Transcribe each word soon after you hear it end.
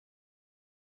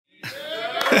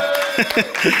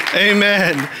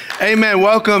Amen. Amen.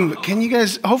 Welcome. Can you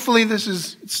guys, hopefully this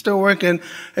is still working.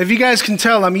 If you guys can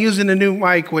tell, I'm using a new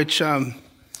mic, which I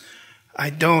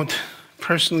don't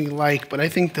personally like, but I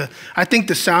think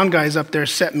the sound guys up there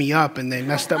set me up and they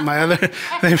messed up my other,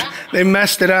 they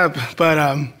messed it up,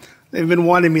 but they've been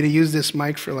wanting me to use this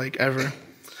mic for like ever.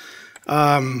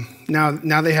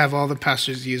 Now they have all the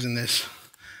pastors using this.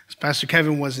 Pastor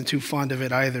Kevin wasn't too fond of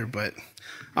it either, but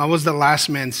I was the last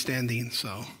man standing,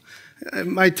 so it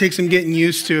might take some getting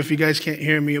used to if you guys can't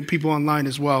hear me, people online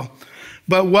as well.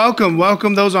 But welcome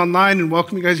those online, and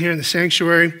welcome you guys here in the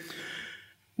sanctuary.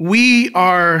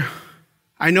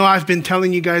 I know I've been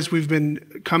telling you guys we've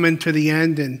been coming to the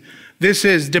end, and this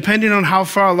is, depending on how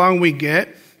far along we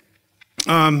get,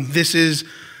 this is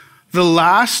the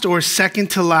last or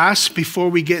second to last before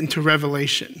we get into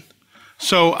Revelation.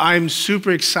 So I'm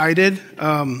super excited.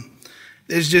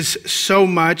 There's just so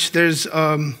much.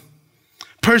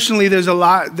 Personally, there's a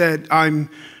lot that I'm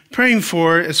praying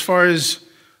for as far as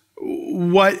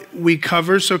what we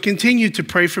cover. So continue to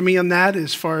pray for me on that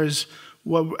as far as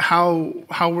how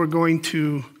we're going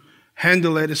to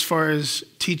handle it as far as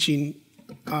teaching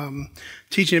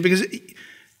it. Because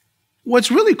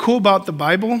what's really cool about the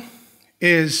Bible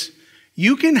is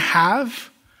you can have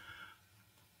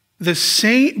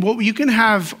you can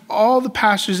have all the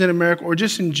pastors in America or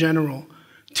just in general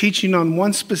teaching on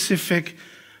one specific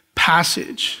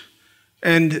passage.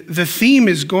 And the theme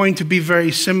is going to be very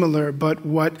similar, but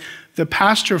what the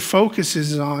pastor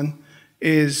focuses on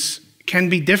can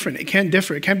be different. It can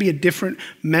differ. It can be a different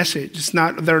message.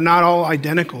 They're not all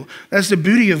identical. That's the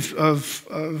beauty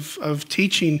of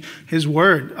teaching his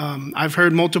word. I've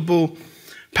heard multiple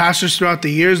pastors throughout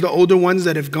the years, the older ones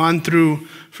that have gone through,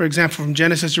 for example, from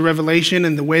Genesis to Revelation,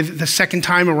 and the way that the second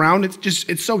time around,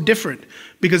 it's so different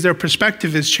because their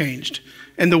perspective has changed.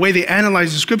 And the way they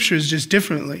analyze the scripture is just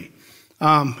differently.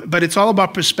 But it's all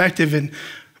about perspective. And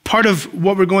part of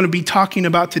what we're going to be talking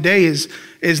about today is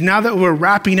now that we're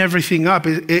wrapping everything up,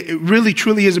 it really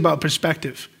truly is about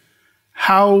perspective.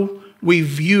 How we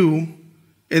view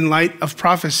in light of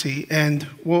prophecy. And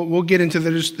we'll get into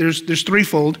there's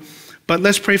threefold. But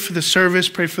let's pray for the service,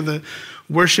 pray for the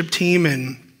worship team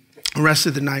and the rest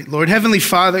of the night. Lord, Heavenly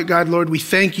Father, God, Lord, we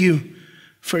thank you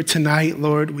for tonight,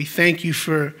 Lord. We thank you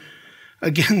for,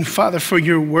 again, Father, for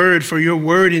your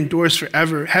word endures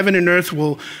forever. Heaven and earth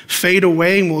will fade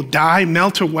away and will die,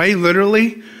 melt away,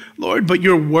 literally, Lord. But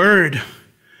your word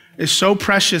is so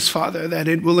precious, Father, that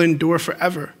it will endure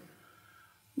forever.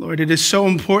 Lord, it is so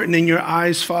important in your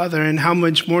eyes, Father, and how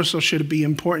much more so should it be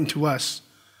important to us.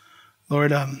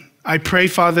 Lord, I pray,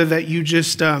 Father, that you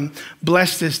just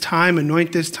bless this time,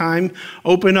 anoint this time,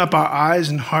 open up our eyes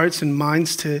and hearts and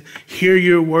minds to hear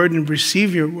your word and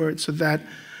receive your word so that,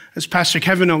 as Pastor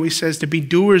Kevin always says, to be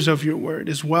doers of your word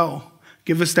as well.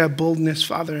 Give us that boldness,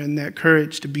 Father, and that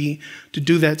courage to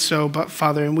do that so, but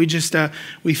Father, and we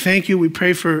thank you. We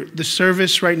pray for the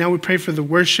service right now. We pray for the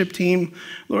worship team,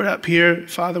 Lord, up here.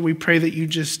 Father, we pray that you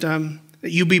just, that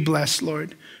you be blessed,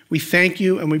 Lord. We thank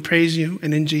you and we praise you,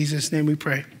 and in Jesus' name we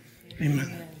pray.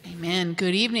 Amen. Amen.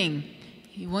 Good evening.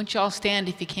 Won't you all stand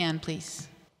if you can, please?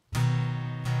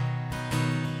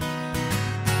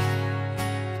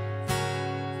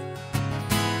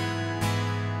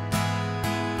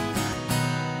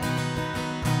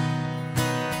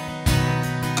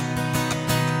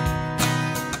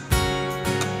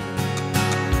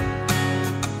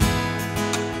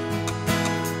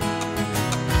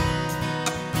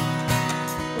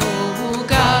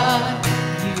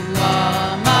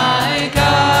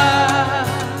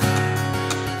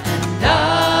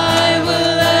 I will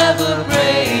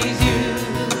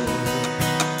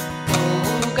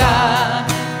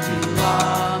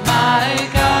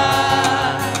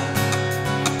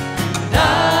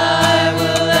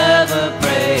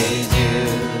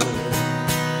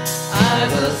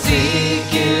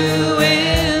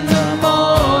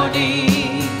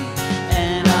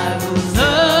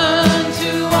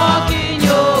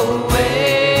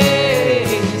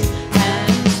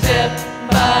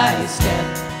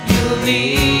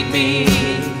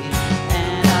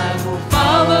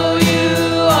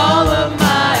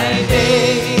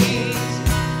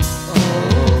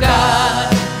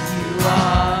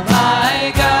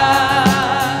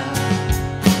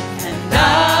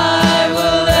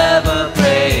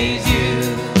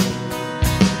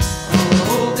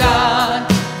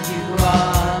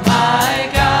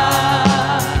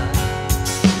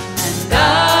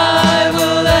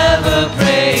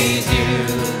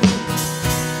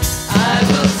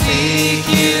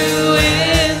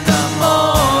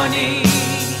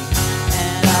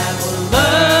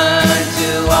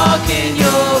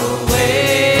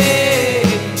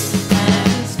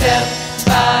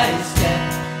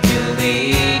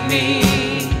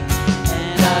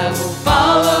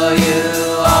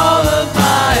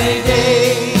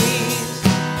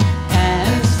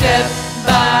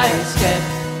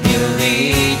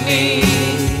lead me,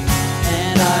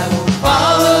 and I will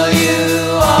follow you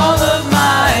all of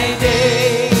my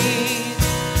days.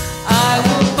 I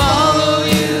will follow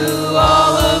you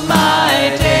all of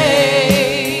my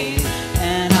days,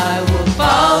 and I will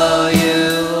follow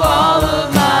you all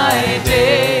of my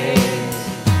days.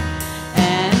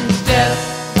 And step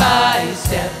by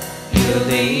step you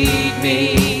lead me,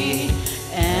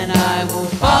 and I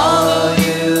will follow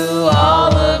you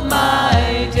all of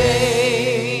my days.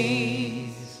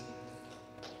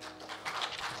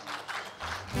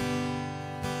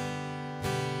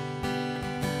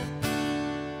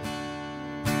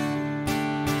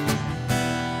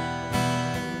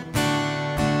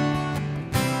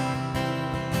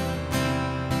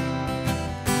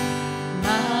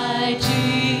 My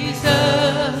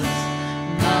Jesus,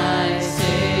 my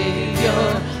Savior,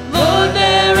 Lord,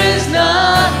 there is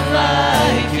none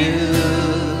like you.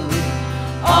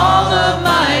 All of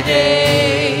my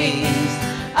days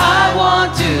I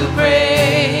want to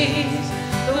praise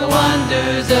the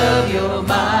wonders of your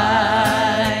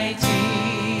mighty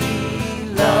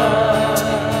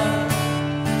love.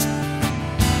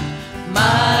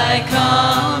 My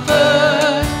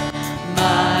comfort,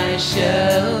 my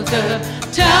shelter,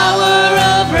 tower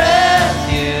of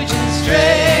refuge and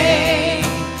strength,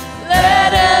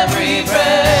 let every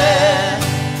breath,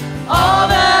 all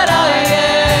that I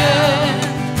am,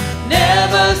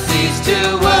 never cease to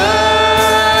worship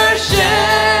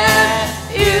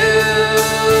you.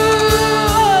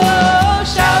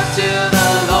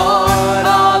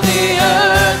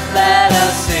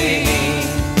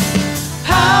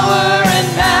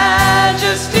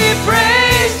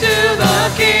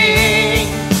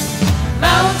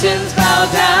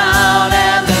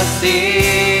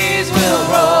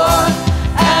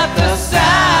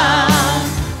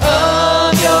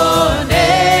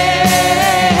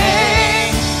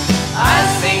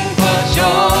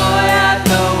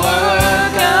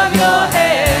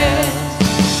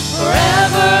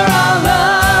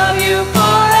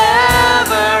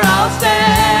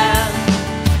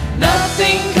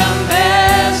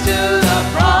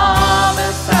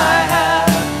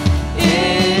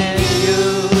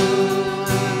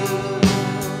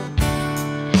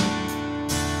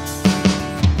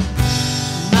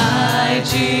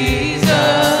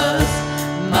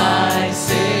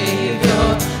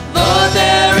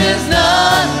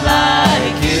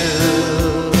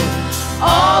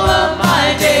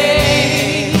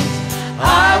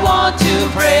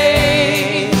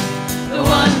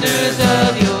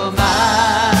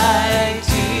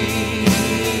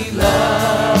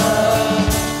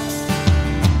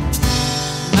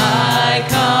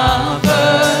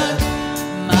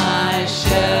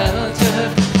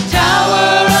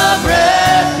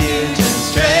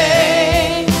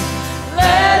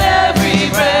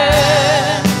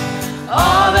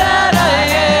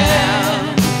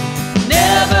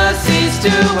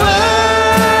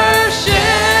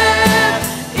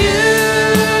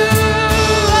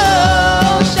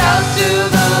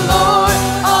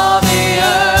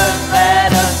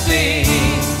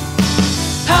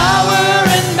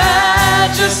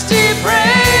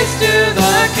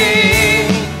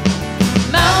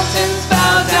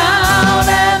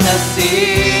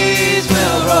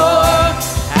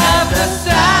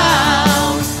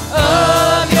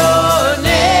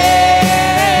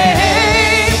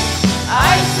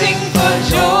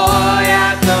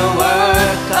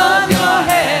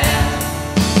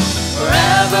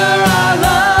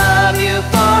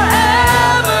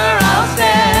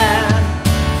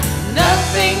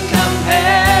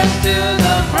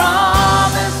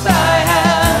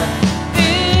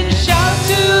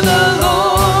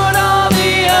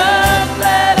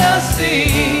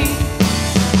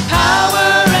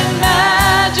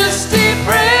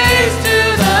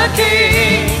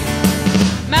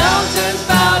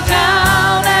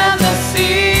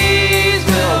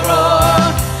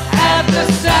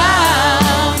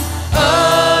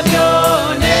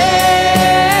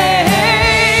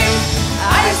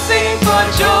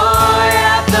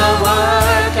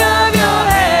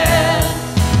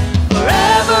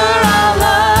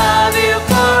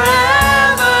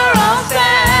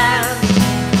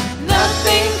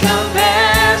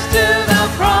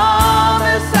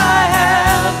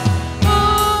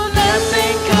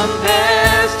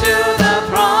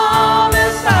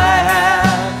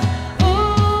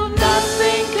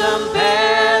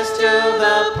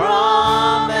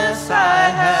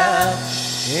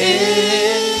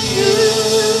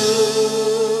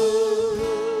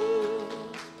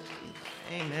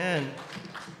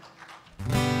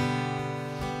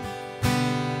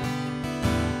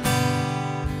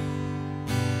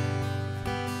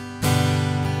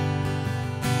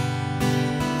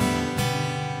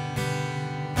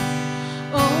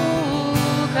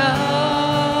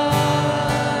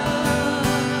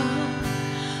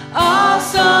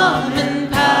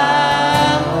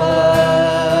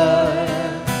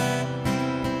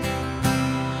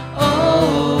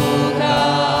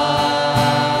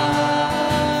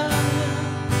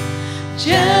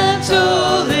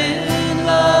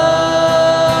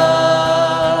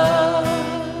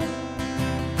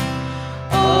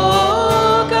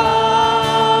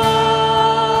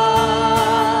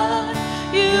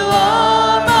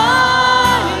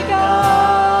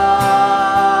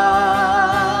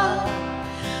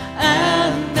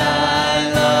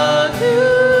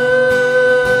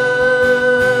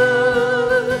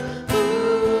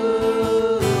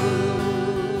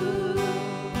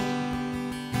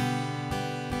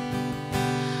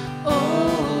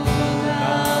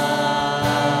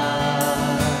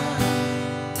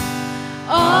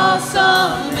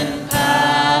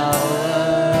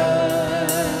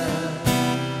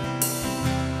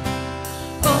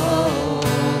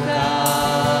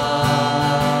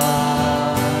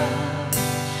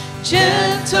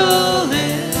 gentle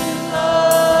in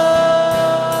love.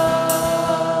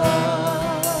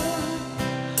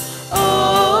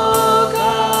 Oh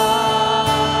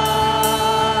God,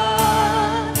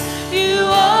 you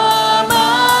are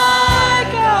my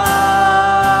God,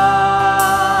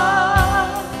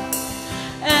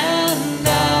 and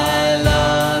I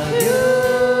love you.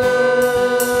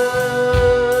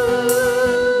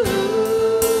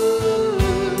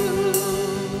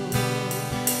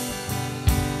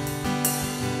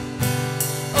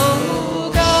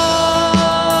 Oh God,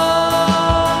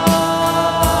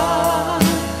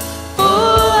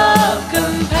 full of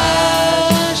compassion.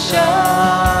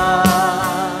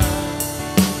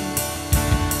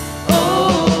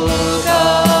 Oh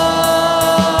God,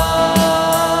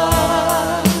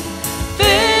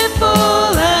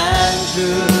 faithful and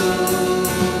true.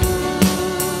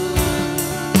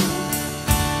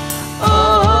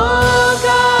 Oh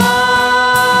God,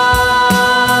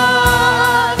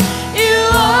 you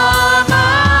are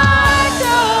my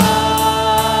God,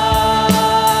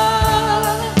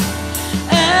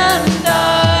 and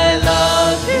I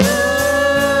love you.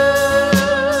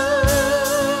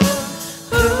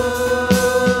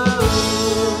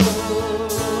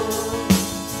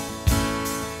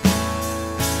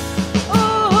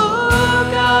 Oh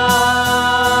God,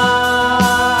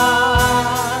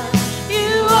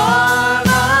 you are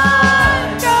my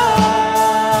God,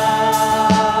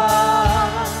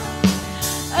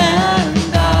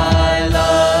 and I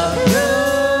love you.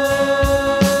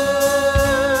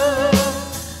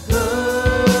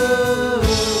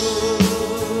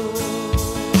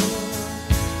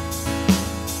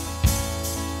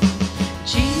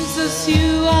 Jesus,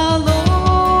 you are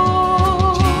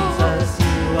Lord. Jesus,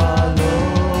 you are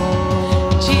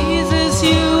Lord. Jesus,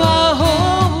 you are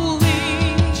holy.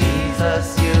 Jesus,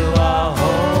 you are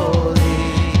holy.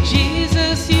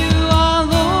 Jesus, you are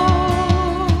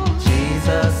Lord.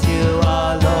 Jesus, you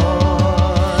are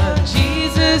Lord.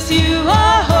 Jesus, you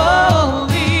are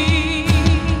holy.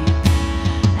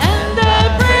 And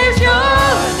I praise your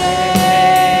name.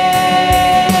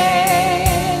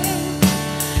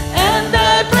 And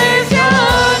I praise your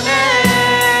name.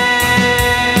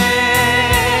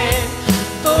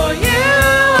 For you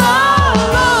are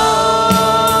Lord.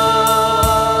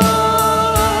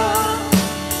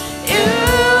 You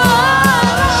are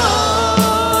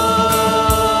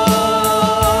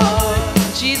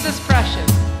Lord. Jesus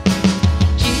precious.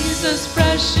 Jesus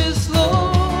precious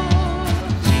Lord.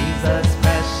 Jesus,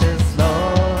 precious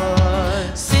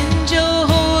Lord. Send your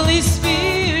Holy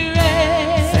Spirit.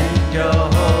 Send your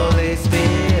Holy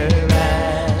Spirit.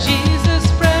 Jesus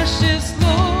precious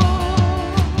Lord.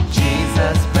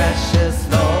 Jesus, precious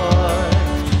Lord.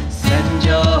 Send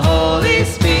your Holy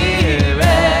Spirit.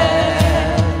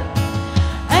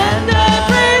 And I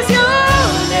praise your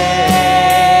name.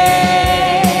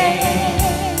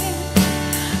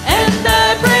 And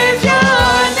I praise your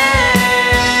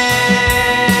name.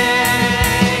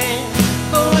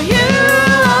 For you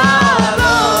are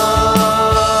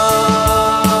Lord.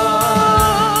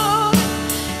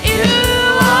 You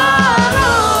are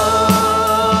Lord.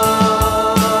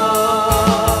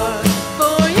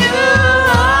 For you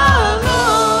are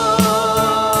Lord.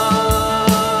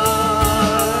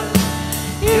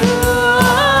 You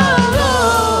are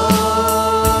Lord.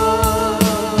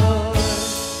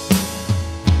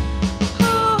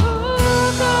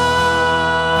 Oh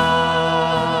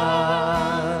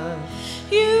God,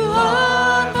 you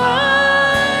are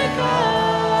my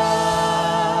God,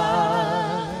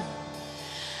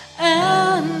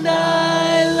 and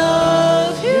I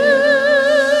love you.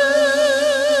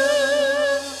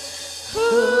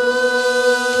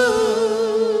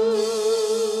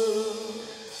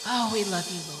 Oh, we love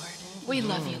you, Lord. We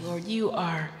love you, Lord. You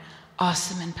are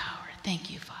awesome in power. Thank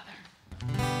you, Father.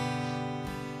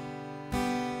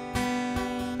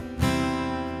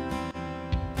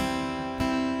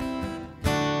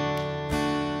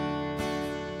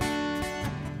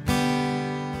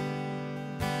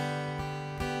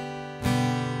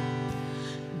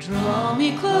 Draw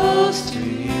me close to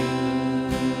you.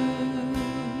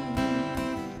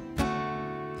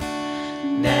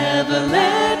 Never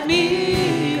let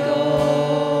me go.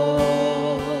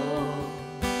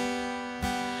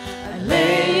 I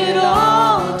lay it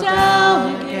all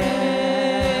down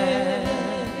again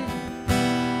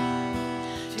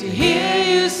to hear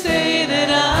you say that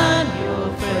I'm your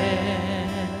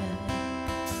friend.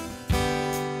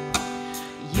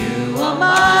 You are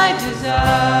my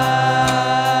desire.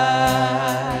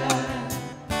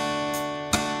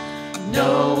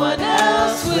 No one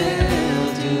else will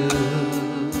do.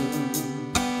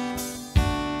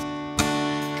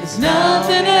 'Cause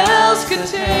nothing else could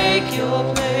take your your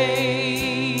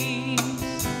place,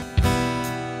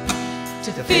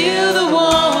 to feel the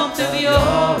warmth of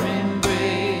your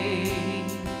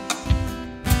embrace.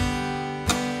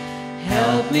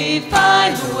 Help me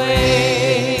find a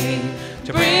way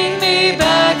to bring me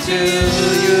back to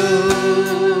you.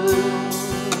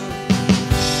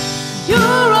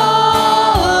 You're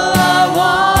all I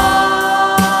want.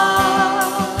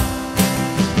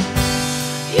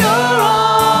 You're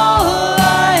all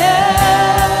I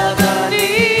ever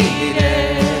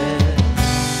needed.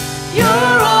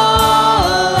 You're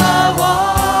all I want.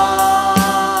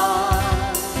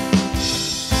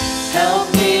 Help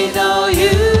me know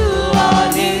you are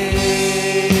near.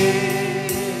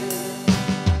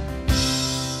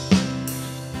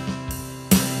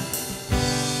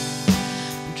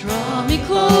 Draw me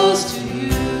close to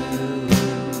you.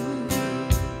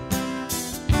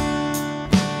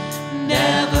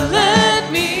 Never let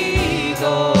me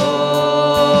go.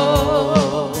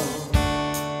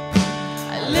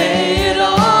 I lay it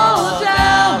all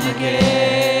down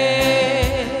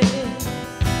again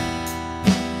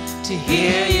to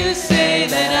hear you say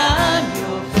that I'm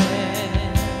your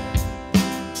friend.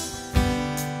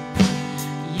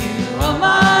 You are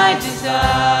my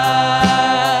desire.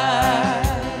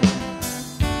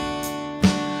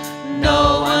 No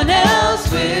one else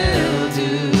will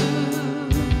do.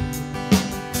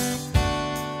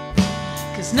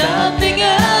 'Cause nothing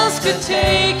else could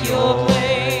take your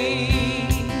place.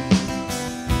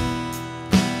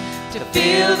 To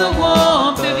feel the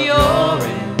warmth of your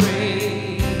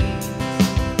embrace.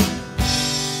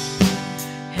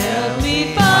 Help me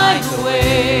find a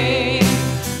way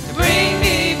to bring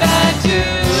me back to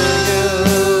you.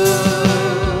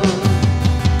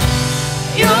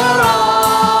 You're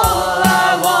all I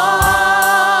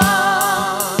want.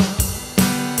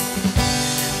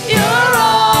 You're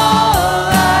all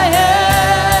I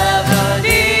ever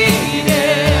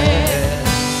needed.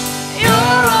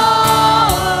 You're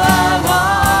all I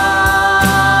want.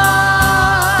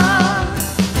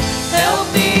 Help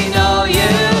me know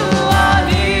you are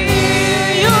near.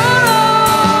 You're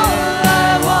all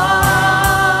I want.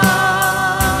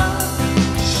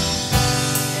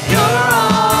 You're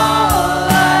all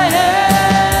I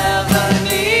ever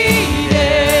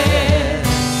needed.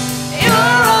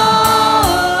 You're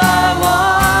all I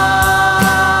want.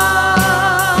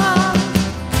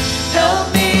 Help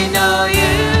me know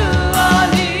you are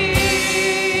near.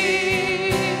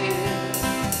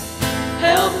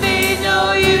 Help me know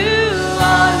you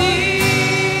are near.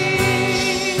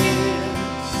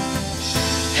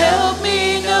 Help me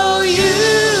know you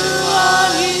are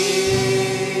near.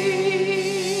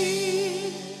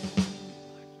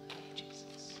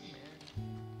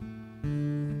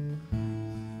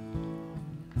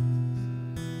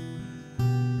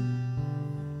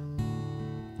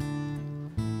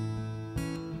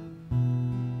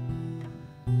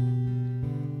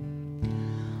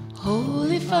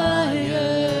 Holy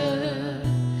fire,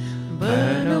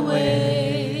 burn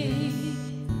away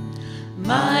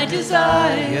my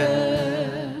desire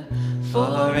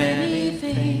for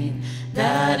anything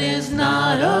that is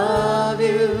not of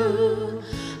you,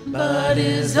 but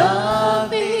is of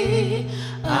me.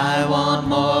 I want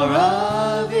more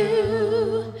of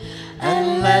you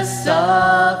and less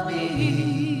of me.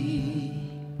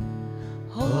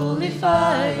 Holy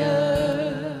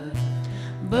fire,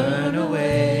 burn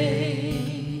away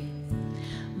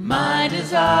my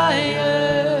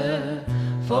desire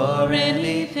for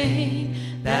anything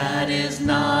that is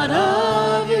not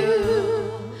of you,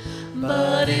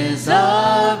 but is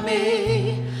of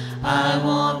me. I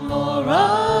want more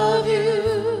of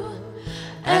you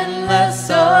and less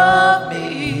of me.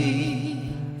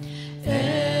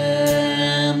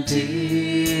 Empty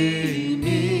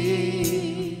me.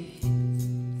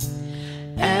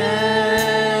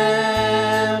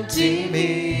 Empty me.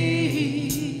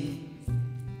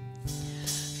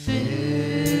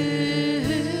 Fill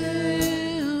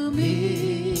me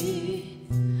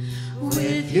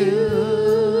with you.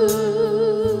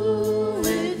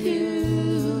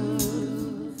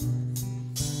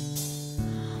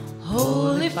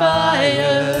 Holy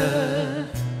fire,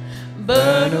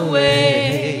 burn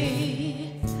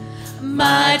away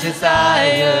my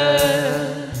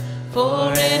desire for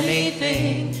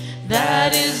anything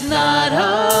that is not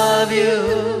of you,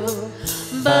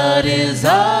 but is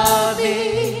of me.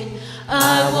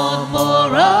 I want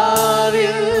more of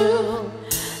you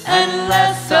and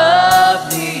less of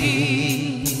me.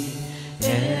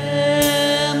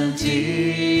 Empty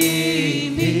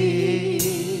me.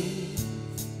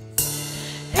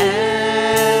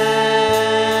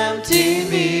 Empty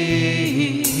me.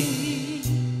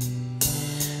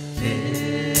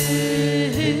 Fill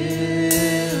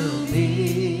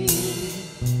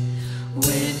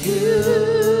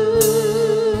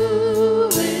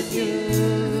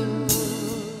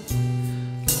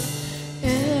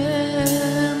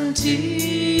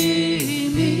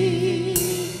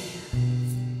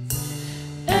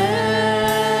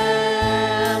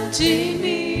see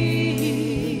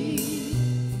me.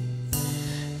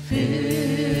 Fill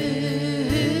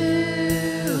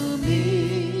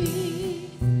me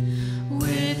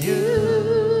with you,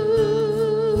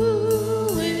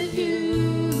 with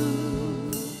you,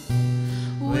 with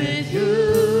you, with you,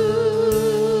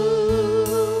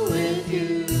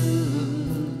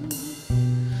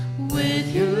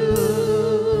 with you,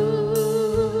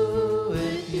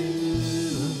 with you,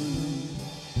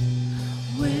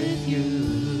 with you.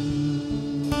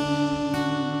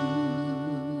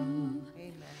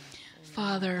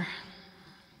 Father,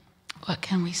 what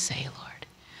can we say, Lord?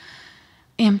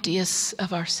 Empty us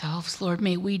of ourselves, Lord.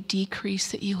 May we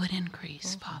decrease that you would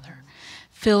increase, Father.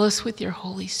 Fill us with your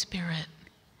Holy Spirit.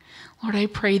 Lord, I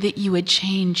pray that you would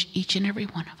change each and every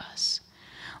one of us.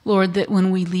 Lord, that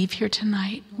when we leave here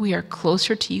tonight, we are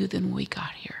closer to you than we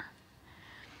got here.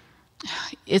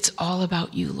 It's all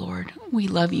about you, Lord. We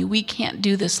love you. We can't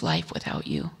do this life without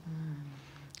you.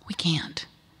 We can't.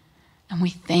 And we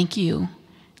thank you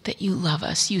that you love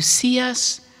us. You see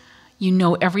us. You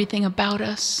know everything about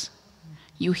us.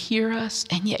 You hear us,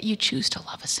 and yet you choose to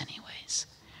love us anyways.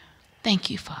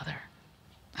 Thank you, Father.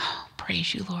 Oh,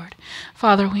 praise you, Lord.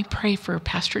 Father, we pray for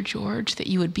Pastor George, that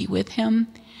you would be with him,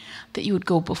 that you would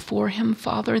go before him,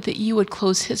 Father, that you would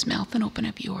close his mouth and open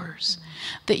up yours,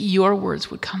 that your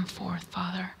words would come forth,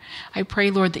 Father. I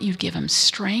pray, Lord, that you'd give him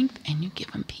strength and you'd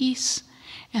give him peace,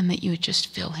 and that you would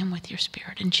just fill him with your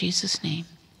Spirit. In Jesus' name,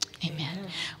 amen.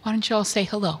 Why don't you all say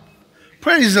hello?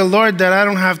 Praise the Lord that I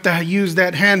don't have to use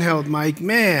that handheld mic.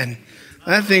 Man,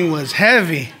 that thing was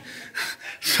heavy.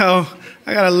 So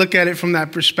I got to look at it from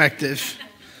that perspective.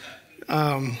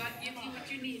 I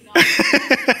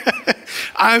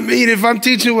mean, if I'm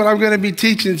teaching what I'm going to be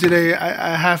teaching today,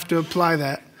 I have to apply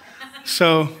that.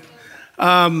 So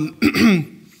I'll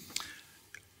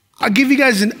give you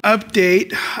guys an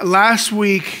update. Last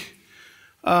week,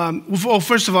 well,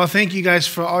 first of all, thank you guys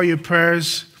for all your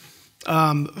prayers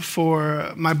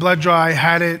for my blood draw. I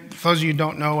had it. For those of you who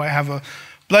don't know, I have a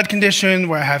blood condition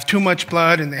where I have too much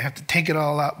blood and they have to take it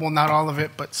all out. Well, not all of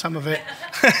it, but some of it.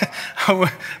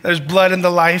 There's blood in the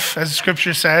life, as the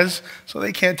scripture says, so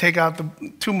they can't take out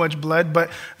too much blood, but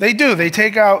they do. They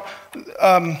take out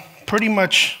pretty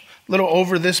much a little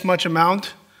over this much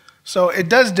amount. So it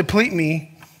does deplete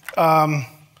me. I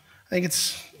think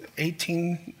it's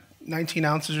 18, 19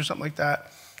 ounces or something like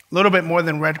that. A little bit more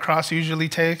than Red Cross usually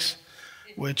takes,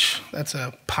 which that's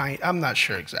a pint. I'm not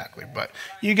sure exactly, but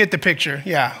you get the picture.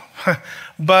 Yeah.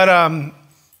 But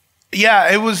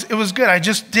yeah, it was good. I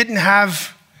just didn't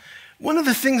have, one of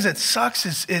the things that sucks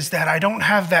is that I don't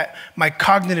have my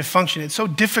cognitive function. It's so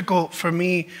difficult for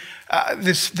me,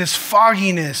 this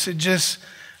fogginess. It just,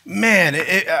 man,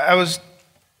 I was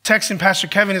texting Pastor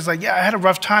Kevin. It's like, yeah, I had a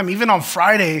rough time. Even on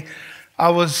Friday, I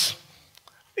was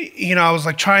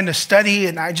like trying to study,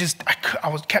 and I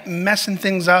kept messing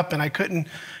things up, and I couldn't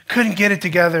get it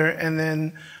together. And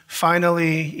then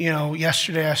finally,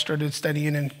 yesterday I started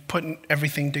studying and putting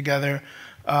everything together.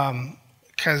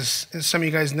 Because as some of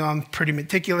you guys know, I'm pretty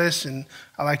meticulous, and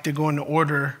I like to go in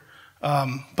order.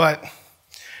 But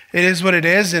it is what it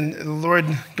is, and the Lord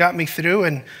got me through,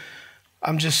 and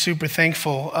I'm just super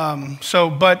thankful.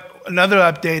 But another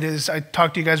update is I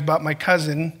talked to you guys about my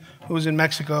cousin who was in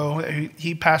Mexico.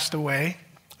 He passed away,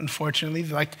 unfortunately,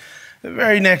 like the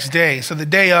very next day. So the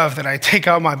day of that I take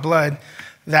out my blood,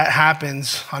 that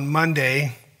happens on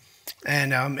Monday.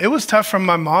 And it was tough for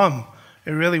my mom.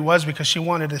 It really was, because she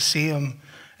wanted to see him.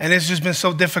 And it's just been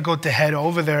so difficult to head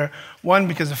over there. One,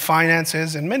 because of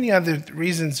finances and many other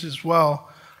reasons as well.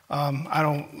 I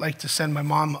don't like to send my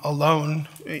mom alone,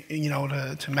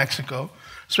 to Mexico,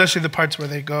 especially the parts where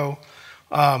they go.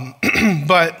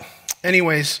 But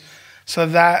anyways, so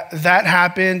that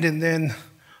happened, and then,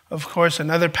 of course,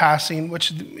 another passing,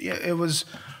 which it was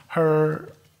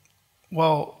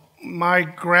my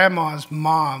grandma's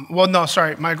mom. Well, no,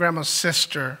 sorry, my grandma's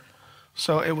sister.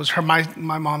 So it was my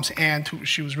mom's aunt, who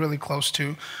she was really close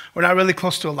to. We're not really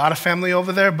close to a lot of family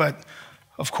over there, but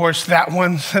of course, that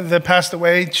one that passed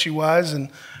away, she was, and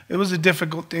it was a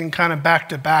difficult thing, kind of back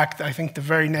to back. I think the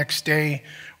very next day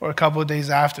or a couple of days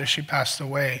after she passed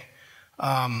away.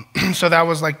 So that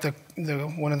was like the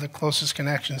one of the closest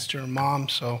connections to her mom.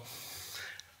 So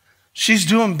she's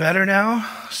doing better now.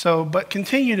 So, but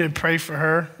continue to pray for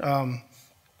her.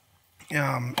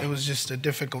 It was just a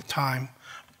difficult time.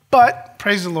 But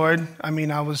praise the Lord, I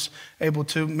mean, I was able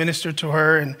to minister to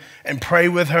her and pray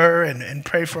with her and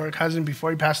pray for her cousin before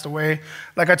he passed away.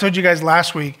 Like I told you guys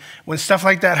last week, when stuff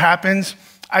like that happens,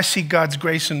 I see God's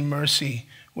grace and mercy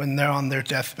when they're on their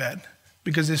deathbed.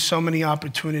 because there's so many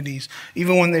opportunities,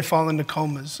 even when they fall into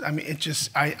comas. I mean,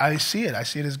 I see it. I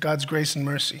see it as God's grace and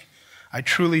mercy. I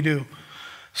truly do.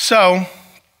 So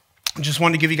I just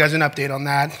wanted to give you guys an update on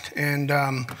that. And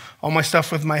all my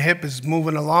stuff with my hip is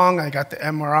moving along. I got the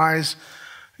MRIs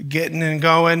getting and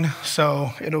going.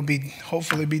 So it'll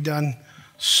hopefully be done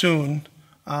soon.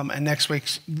 And next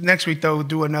week though, we'll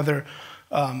do another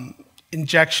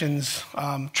injections,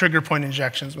 trigger point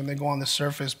injections when they go on the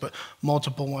surface, but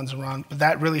multiple ones around. But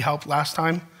that really helped last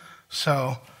time.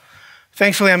 So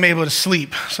thankfully I'm able to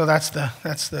sleep. So that's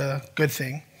the good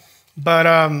thing.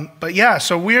 But yeah,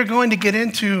 so we're going to get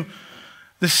into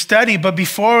the study. But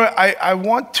before, I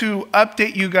want to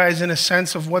update you guys in a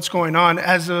sense of what's going on.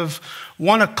 As of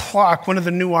 1 o'clock, one of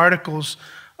the new articles,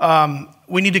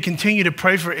 we need to continue to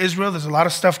pray for Israel. There's a lot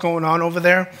of stuff going on over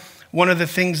there. One of the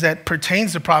things that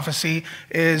pertains to prophecy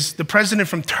is the president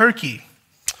from Turkey,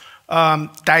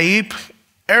 Tayyip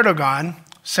Erdogan,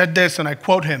 said this, and I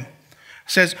quote him,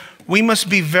 says, "We must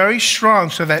be very strong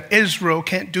so that Israel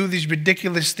can't do these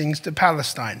ridiculous things to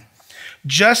Palestine.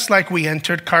 Just like we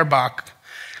entered Karabakh,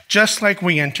 just like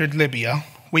we entered Libya,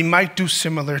 we might do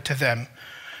similar to them."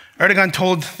 Erdogan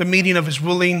told the meeting of his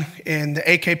ruling in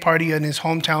the AK party in his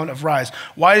hometown of Rise.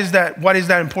 Why is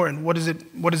that important? What does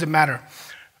it matter?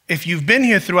 If you've been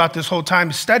here throughout this whole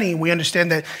time studying, we understand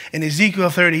that in Ezekiel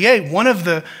 38, one of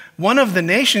the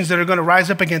nations that are going to rise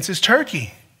up against is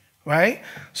Turkey, right?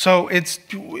 So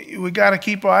we got to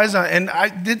keep our eyes on. And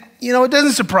it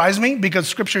doesn't surprise me because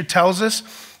Scripture tells us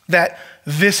that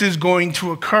this is going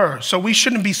to occur. So we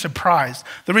shouldn't be surprised.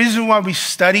 The reason why we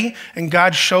study and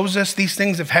God shows us these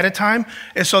things ahead of time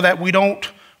is so that we don't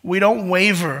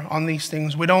waver on these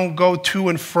things. We don't go to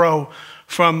and fro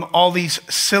from all these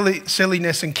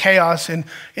silliness and chaos and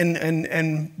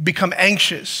become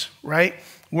anxious, right?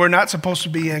 We're not supposed to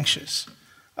be anxious.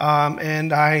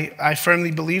 And I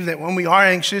firmly believe that when we are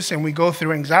anxious and we go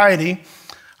through anxiety,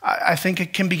 I think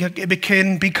it can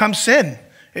become sin.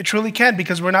 It truly can,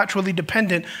 because we're not truly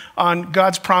dependent on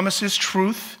God's promises,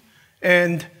 truth,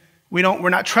 and we're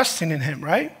not trusting in him,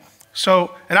 right?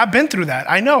 So, and I've been through that.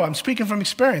 I know, I'm speaking from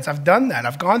experience. I've done that.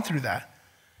 I've gone through that.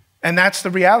 And that's the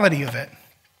reality of it.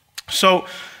 So,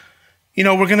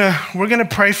 we're gonna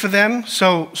pray for them.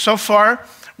 So far,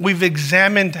 we've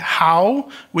examined how,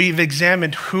 we've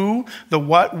examined who, the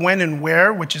what, when, and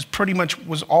where, which is pretty much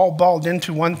was all balled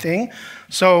into one thing.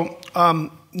 So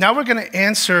now we're gonna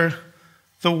answer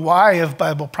the why of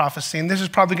Bible prophecy, and this is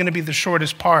probably gonna be the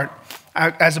shortest part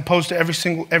as opposed to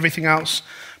everything else.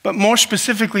 But more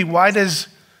specifically, why does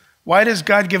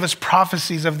God give us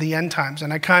prophecies of the end times?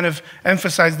 And I kind of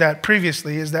emphasized that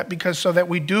previously, is that because so that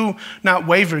we do not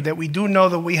waver, that we do know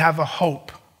that we have a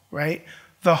hope, right?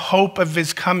 The hope of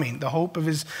his coming, the hope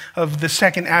of the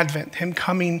second advent, him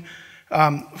coming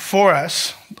for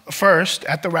us first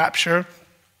at the rapture,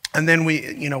 and then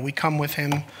we come with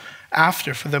him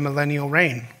after for the millennial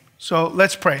reign. So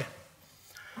let's pray.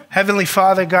 Heavenly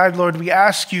Father, God, Lord, I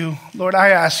ask you, Lord,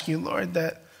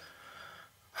 that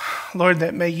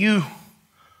may you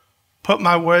put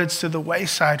my words to the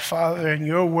wayside, Father, and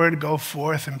your word go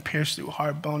forth and pierce through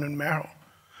heart, bone, and marrow.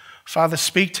 Father,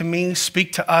 speak to me,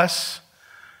 speak to us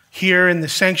here in the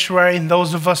sanctuary, and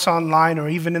those of us online or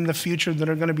even in the future that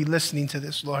are going to be listening to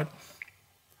this, Lord.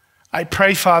 I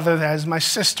pray, Father, that as my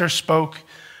sister spoke,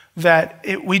 that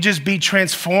we just be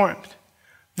transformed,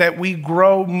 that we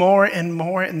grow more and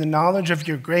more in the knowledge of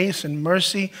your grace and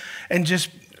mercy, and just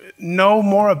know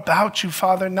more about you,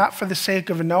 Father, not for the sake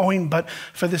of knowing, but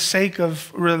for the sake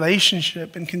of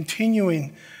relationship and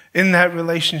continuing in that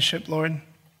relationship, Lord.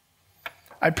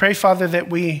 I pray, Father, that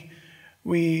we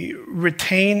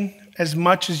retain as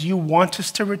much as you want us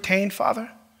to retain,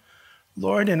 Father,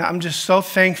 Lord, and I'm just so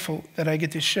thankful that I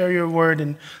get to share your word,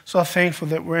 and so thankful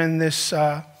that we're in this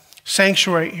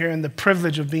sanctuary here and the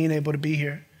privilege of being able to be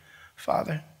here,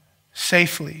 Father,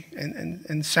 safely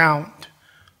and sound.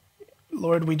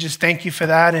 Lord, we just thank you for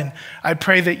that, and I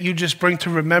pray that you just bring to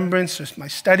remembrance my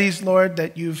studies, Lord,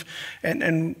 that you've,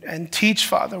 and teach,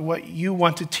 Father, what you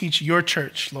want to teach your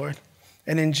church, Lord.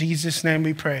 And in Jesus' name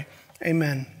we pray,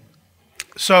 amen.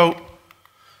 So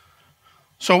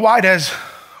why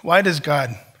does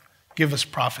God give us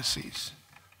prophecies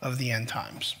of the end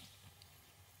times?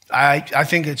 I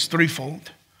think it's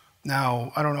threefold.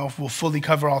 Now, I don't know if we'll fully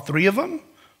cover all three of them,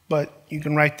 but you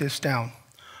can write this down.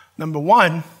 Number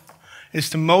one is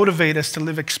to motivate us to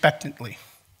live expectantly.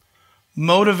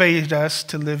 Motivate us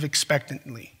to live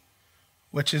expectantly,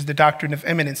 which is the doctrine of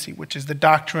imminency, which is the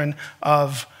doctrine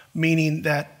of meaning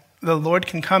that the Lord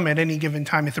can come at any given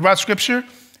time. And throughout Scripture,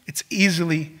 it's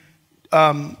easily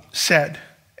said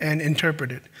and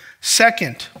interpreted.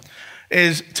 Second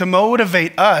is to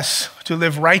motivate us to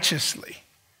live righteously.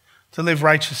 To live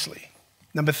righteously.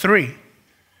 Number 3,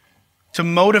 to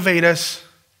motivate us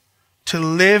to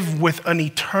live with an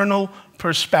eternal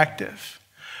perspective.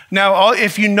 Now,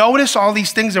 if you notice all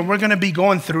these things, and we're going to be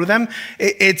going through them,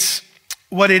 it's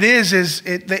what it is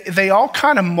they all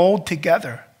kind of mold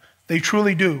together. They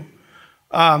truly do.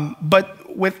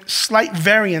 But with slight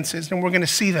variances, and we're going to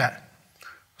see that.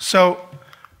 So,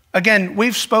 again,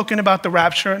 we've spoken about the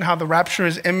rapture and how the rapture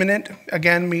is imminent,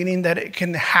 again, meaning that it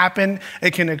can happen,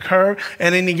 it can occur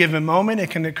at any given moment.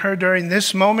 It can occur during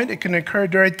this moment. It can occur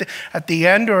at the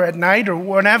end or at night or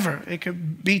whenever. It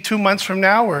could be 2 months from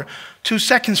now or 2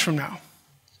 seconds from now.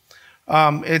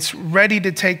 It's ready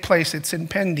to take place. It's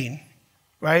impending,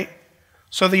 right?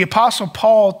 So the Apostle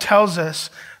Paul tells us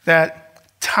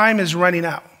that time is running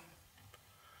out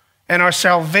and our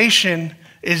salvation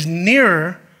is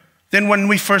nearer than when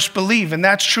we first believe. And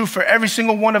that's true for every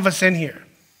single one of us in here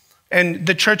and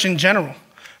the church in general,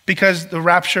 because the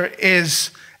rapture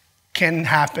can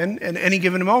happen at any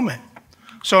given moment.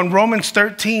 So in Romans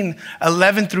 13,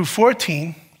 11 through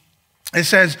 14, it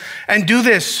says, "And do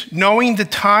this, knowing the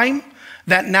time,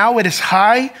 that now it is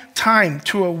high time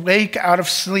to awake out of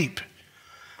sleep.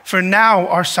 For now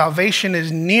our salvation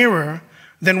is nearer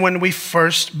than when we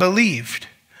first believed.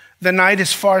 The night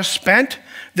is far spent,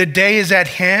 the day is at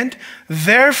hand.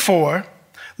 Therefore,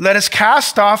 let us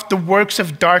cast off the works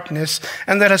of darkness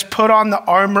and let us put on the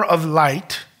armor of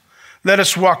light. Let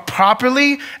us walk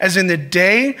properly as in the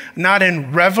day, not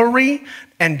in revelry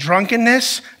and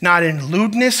drunkenness, not in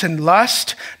lewdness and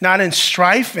lust, not in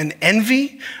strife and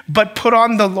envy, but put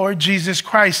on the Lord Jesus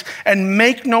Christ and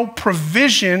make no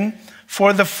provision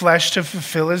for the flesh to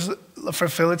fulfill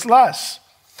its lusts."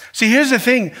 See, here's the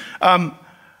thing.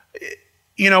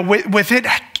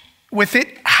 With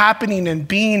it happening and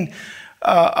being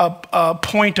a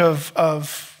point of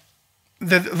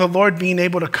the Lord being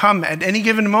able to come at any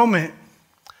given moment,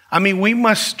 I mean, we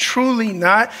must truly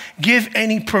not give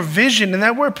any provision. And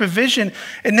that word provision,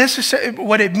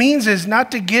 what it means is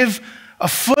not to give a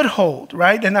foothold,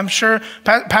 right? And I'm sure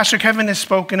Pastor Kevin has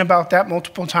spoken about that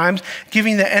multiple times,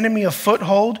 giving the enemy a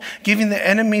foothold, giving the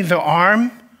enemy the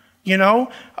arm,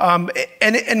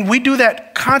 and we do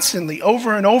that constantly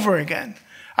over and over again.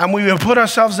 And we put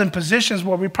ourselves in positions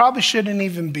where we probably shouldn't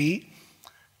even be.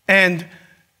 And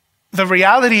the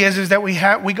reality is that we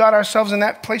got ourselves in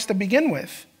that place to begin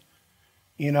with.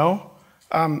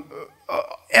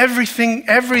 Everything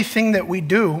that we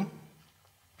do,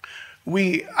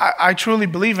 I truly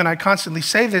believe, and I constantly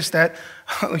say this, that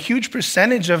a huge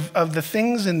percentage of the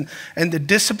things and the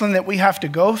discipline that we have to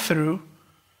go through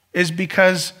is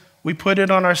because we put it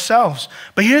on ourselves.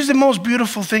 But here's the most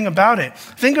beautiful thing about it.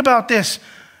 Think about this.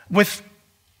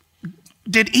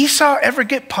 Did Esau ever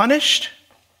get punished?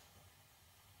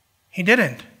 He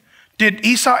didn't. Did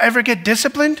Esau ever get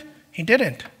disciplined? He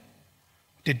didn't.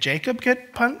 Did Jacob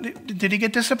did he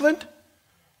get disciplined?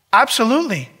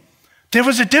 Absolutely. There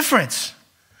was a difference.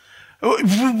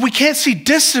 We can't see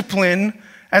discipline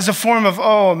as a form of,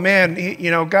 oh man,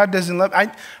 God doesn't love.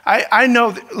 I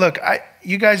know, look,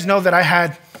 you guys know that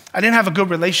I didn't have a good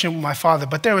relationship with my father,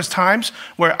 but there was times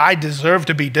where I deserved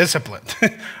to be disciplined,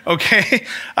 okay?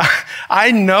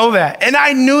 I know that, and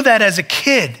I knew that as a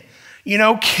kid.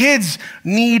 Kids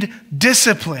need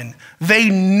discipline. They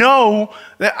know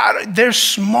that they're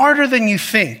smarter than you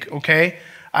think, okay?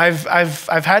 I've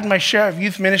had my share of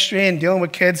youth ministry and dealing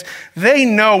with kids. They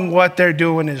know what they're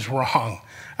doing is wrong.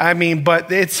 I mean,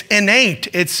 but it's innate.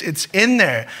 It's in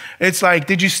there. It's like,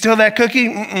 did you steal that cookie?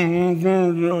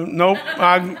 Nope,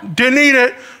 I didn't eat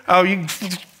it. Oh, you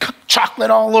chocolate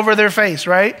all over their face,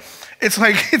 right? It's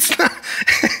like, it's not,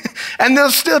 and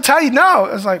they'll still tell you no.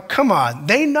 It's like, come on,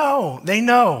 they know.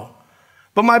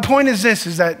 But my point is this,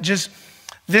 is that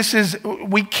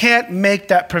we can't make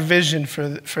that provision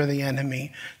for the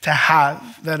enemy to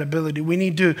have that ability. We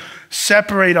need to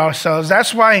separate ourselves.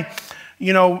 That's why,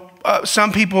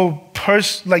 some people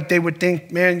they would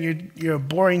think, man, you're a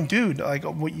boring dude. Like,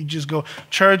 you just go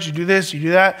church, you do this, you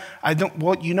do that.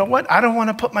 Well, you know what? I don't want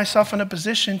to put myself in a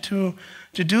position to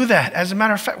do that. As a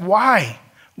matter of fact, why?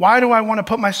 Why do I want to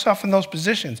put myself in those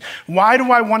positions? Why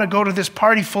do I want to go to this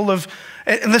party full of,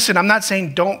 and listen, I'm not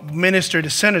saying don't minister to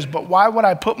sinners, but why would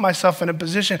I put myself in a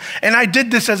position? And I did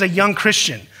this as a young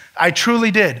Christian. I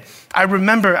truly did. I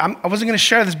remember, I wasn't going to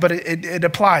share this, but it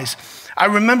applies. I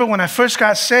remember when I first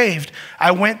got saved,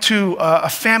 I went to a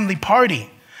family party.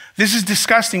 This is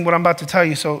disgusting what I'm about to tell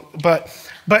you, but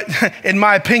in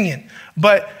my opinion,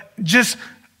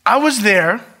 I was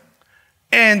there,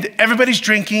 and everybody's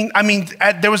drinking. I mean,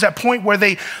 there was that point where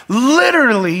they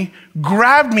literally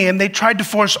grabbed me and they tried to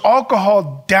force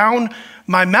alcohol down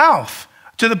my mouth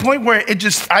to the point where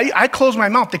I closed my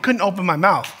mouth. They couldn't open my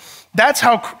mouth. That's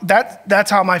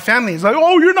how my family is. Like,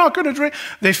 oh, you're not gonna drink.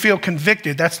 They feel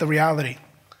convicted. That's the reality.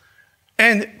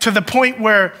 And to the point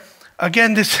where,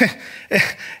 again,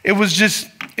 it was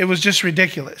just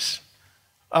ridiculous.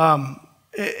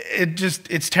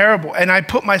 It's terrible. And I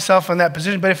put myself in that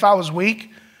position. But if I was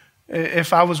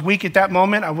weak at that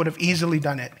moment, I would have easily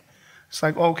done it. It's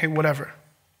like, okay, whatever.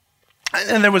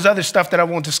 And there was other stuff that I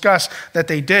won't discuss that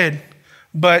they did,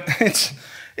 but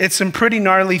it's some pretty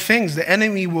gnarly things the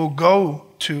enemy will go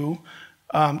to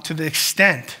the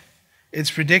extent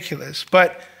it's ridiculous.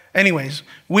 But anyways,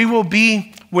 we will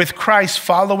be with Christ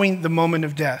following the moment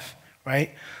of death,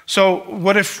 right? So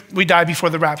what if we die before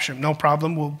the rapture? No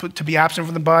problem. To be absent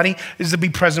from the body is to be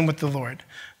present with the Lord.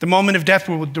 The moment of death,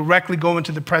 we will directly go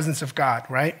into the presence of God,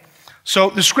 right? So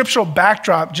the scriptural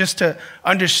backdrop, just to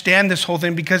understand this whole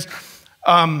thing, because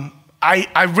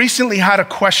I recently had a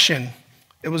question.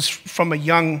 It was from a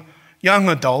young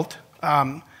adult,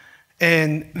 and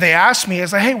they asked me,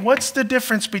 it's like, hey, what's the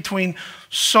difference between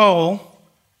soul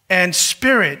and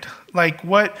spirit?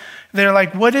 They're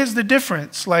like, what is the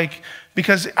difference? Like,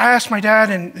 because I asked my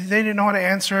dad and they didn't know how to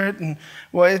answer it. And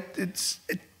well, it's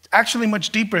actually much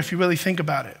deeper if you really think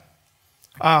about it.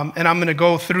 And I'm gonna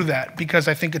go through that because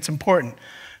I think it's important,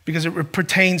 because it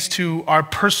pertains to our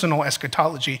personal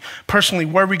eschatology. Personally,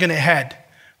 where are we gonna head?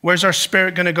 Where's our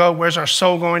spirit gonna go? Where's our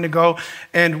soul going to go?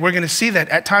 And we're gonna see that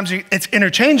at times it's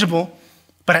interchangeable,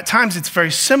 but at times it's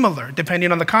very similar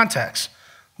depending on the context.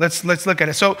 Let's look at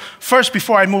it. So first,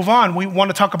 before I move on, we want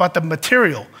to talk about the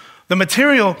material. The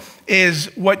material is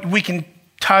what we can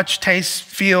touch, taste,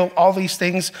 feel, all these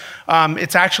things.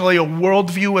 It's actually a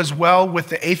worldview as well with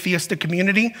the atheistic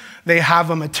community. They have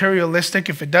a materialistic,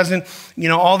 if it doesn't,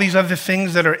 all these other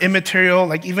things that are immaterial,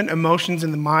 like even emotions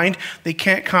in the mind, they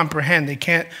can't comprehend. They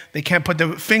can't put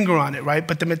the finger on it, right?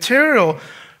 But the material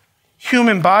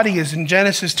human body is in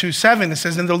Genesis 2:7. It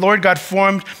says, and the Lord God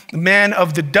formed man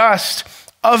of the dust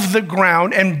of the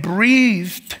ground and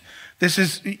breathed.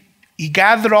 He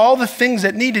gathered all the things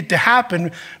that needed to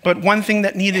happen, but one thing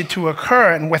that needed to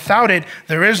occur, and without it,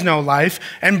 there is no life,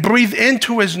 and breathed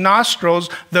into his nostrils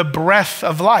the breath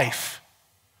of life.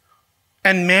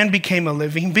 And man became a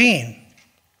living being.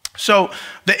 So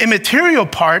the immaterial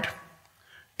part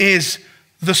is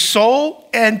the soul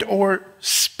and or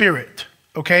spirit,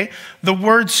 okay? The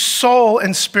words soul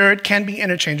and spirit can be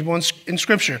interchangeable in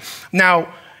Scripture.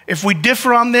 Now, if we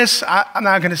differ on this, I'm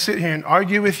not gonna sit here and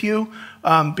argue with you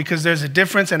because there's a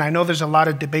difference, and I know there's a lot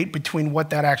of debate between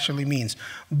what that actually means.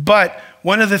 But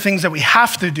one of the things that we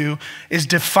have to do is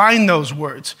define those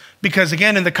words, because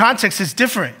again, in the context, it's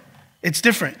different. It's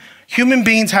different. Human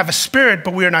beings have a spirit,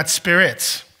 but we are not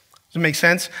spirits. Does it make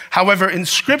sense? However, in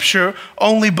Scripture,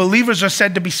 only believers are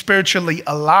said to be spiritually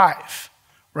alive,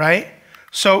 right?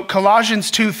 So Colossians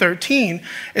 2:13,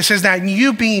 it says that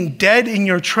you being dead in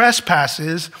your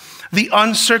trespasses, the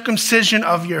uncircumcision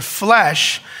of your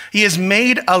flesh, he has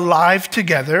made alive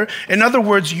together. In other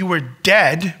words, you were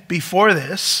dead before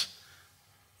this,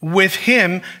 with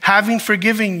him having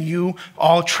forgiven you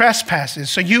all trespasses.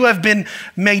 So you have been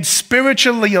made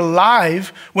spiritually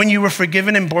alive when you were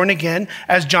forgiven and born again,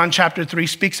 as John chapter 3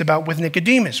 speaks about with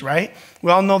Nicodemus, right?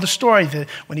 We all know the story that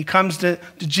when he comes to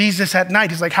Jesus at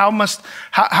night, he's like,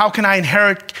 how can I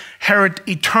inherit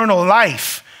eternal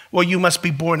life? Well, you must be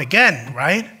born again,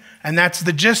 right? And that's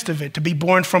the gist of it, to be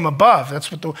born from above.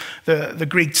 That's what the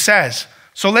Greek says.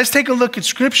 So let's take a look at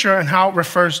Scripture and how it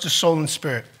refers to soul and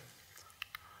spirit.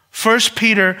 1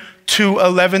 Peter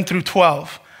 2:11 through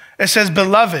 12. It says,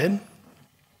 beloved,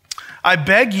 I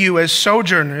beg you as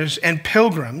sojourners and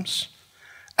pilgrims,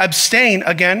 abstain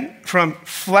again from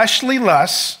fleshly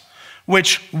lusts,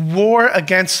 which war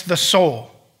against the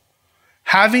soul,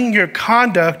 having your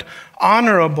conduct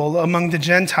honorable among the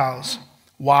Gentiles.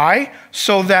 Why?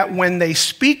 So that when they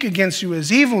speak against you as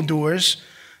evildoers,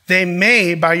 they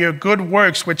may, by your good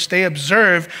works which they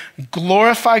observe,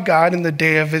 glorify God in the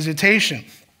day of visitation.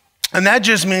 And that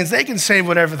just means they can say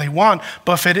whatever they want,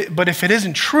 but if it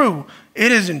isn't true,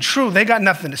 it isn't true. They got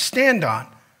nothing to stand on.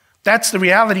 That's the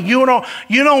reality. You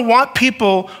don't want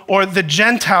people or the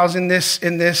Gentiles in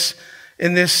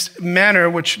this manner,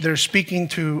 which they're speaking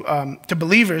to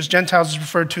believers. Gentiles is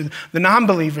referred to the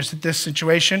non-believers in this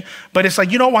situation, but it's like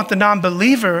you don't want the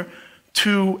non-believer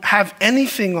to have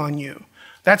anything on you.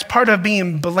 That's part of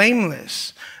being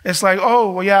blameless. It's like,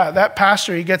 oh, well, yeah, that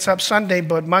pastor, he gets up Sunday,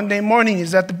 but Monday morning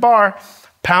he's at the bar.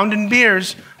 pounding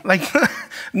beers. Like,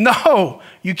 no,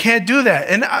 you can't do that.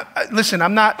 And listen,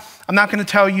 I'm not going to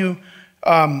tell you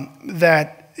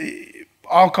that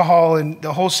alcohol and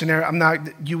the whole scenario.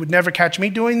 You would never catch me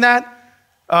doing that.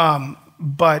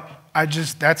 But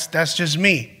that's just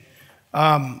me.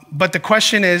 But the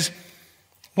question is,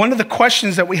 one of the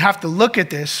questions that we have to look at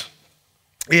this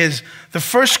is, the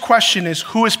first question is,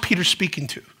 who is Peter speaking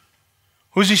to?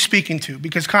 Who's he speaking to?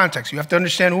 Because context, you have to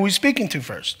understand who he's speaking to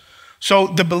first. So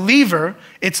the believer,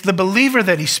 it's the believer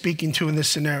that he's speaking to in this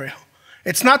scenario.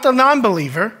 It's not the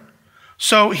non-believer.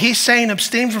 So he's saying,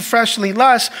 abstain from fleshly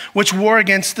lusts, which war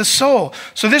against the soul.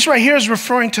 So this right here is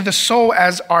referring to the soul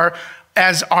as our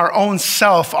own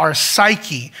self, our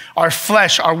psyche, our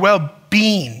flesh, our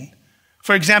well-being.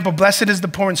 For example, blessed is the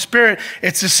poor in spirit.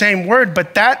 It's the same word,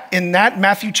 but in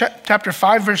Matthew chapter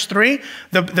 5, verse 3,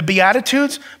 the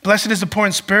Beatitudes, blessed is the poor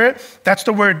in spirit, that's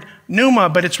the word pneuma,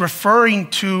 but it's referring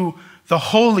to the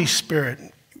Holy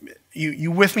Spirit. You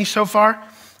with me so far?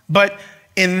 But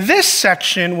in this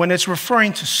section, when it's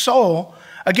referring to soul,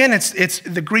 again, it's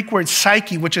the Greek word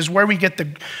psyche, which is where we get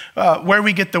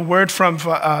the word from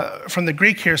the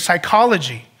Greek here,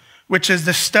 psychology, which is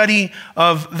the study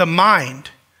of the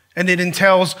mind. And it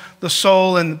entails the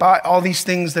soul and the body, all these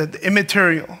things, that the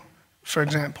immaterial, for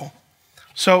example.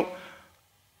 So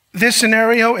this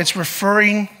scenario, it's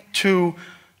referring to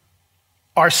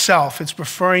ourself. It's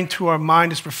referring to our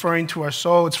mind. It's referring to our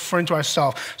soul. It's referring to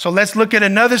ourself. So let's look at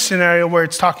another scenario where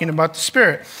it's talking about the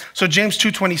spirit. So James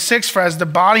 2:26, for as the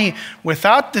body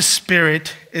without the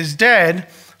spirit is dead,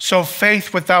 so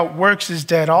faith without works is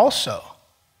dead also.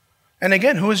 And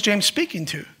again, who is James speaking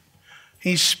to?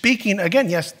 He's speaking,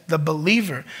 again, yes, the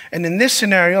believer. And in this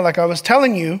scenario, like I was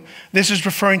telling you, this is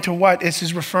referring to what? This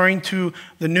is referring to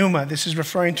the pneuma. This is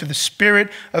referring to the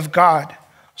Spirit of God.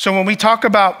 So when we talk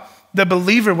about the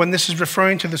believer, when this is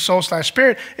referring to the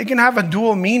soul/spirit, it can have a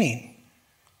dual meaning.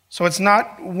 So it's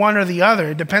not one or the other.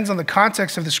 It depends on the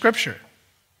context of the scripture.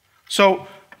 So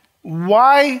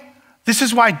this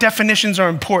is why definitions are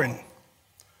important.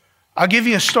 I'll give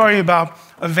you a story about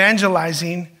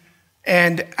evangelizing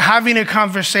and having a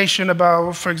conversation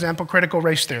about, for example, critical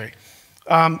race theory.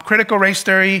 Critical race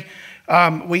theory,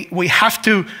 we have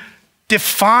to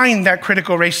define that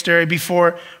critical race theory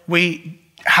before we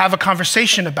have a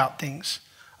conversation about things,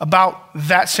 about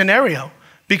that scenario,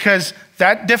 because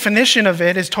that definition of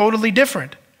it is totally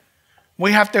different.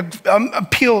 We have to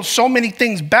peel so many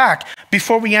things back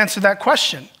before we answer that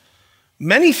question.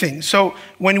 Many things. So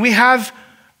when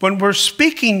we're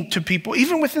speaking to people,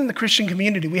 even within the Christian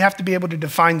community, we have to be able to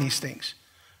define these things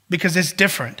because it's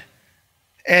different.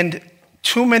 And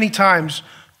too many times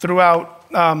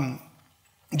throughout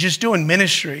just doing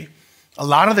ministry, a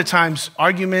lot of the times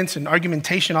arguments and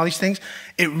argumentation, all these things,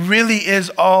 it really is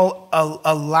all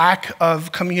a lack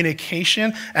of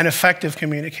communication and effective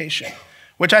communication,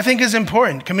 which I think is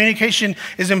important. Communication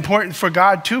is important for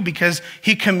God too, because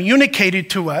he communicated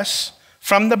to us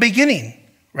from the beginning,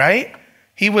 right?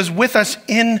 He was with us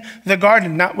in the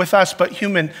garden, not with us, but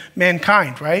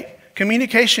mankind, right?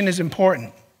 Communication is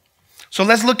important. So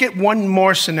let's look at one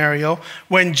more scenario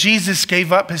when Jesus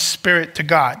gave up his spirit to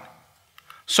God.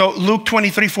 So Luke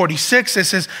 23:46, it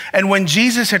says, and when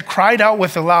Jesus had cried out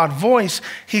with a loud voice,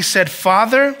 he said,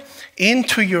 Father,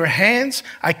 into your hands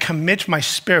I commit my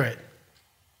spirit.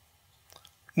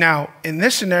 Now, in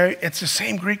this scenario, it's the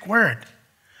same Greek word.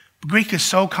 Greek is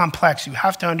so complex. You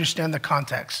have to understand the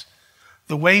context.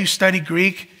 The way you study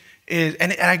Greek is,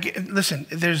 listen,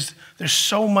 there's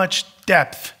so much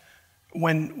depth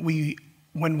when we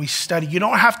study. You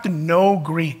don't have to know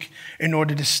Greek in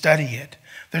order to study it.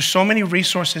 There's so many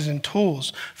resources and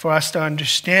tools for us to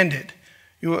understand it.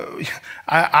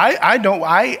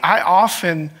 I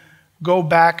often go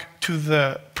back to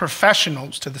the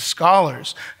professionals, to the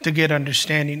scholars, to get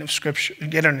understanding of scripture,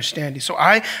 get understanding. So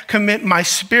I commit my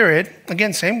spirit,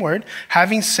 again, same word,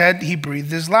 having said he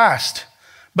breathed his last.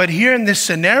 But here in this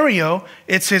scenario,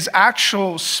 it's his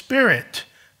actual spirit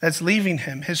that's leaving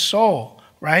him, his soul,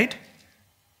 right?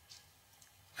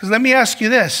 Because let me ask you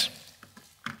this.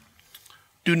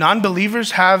 Do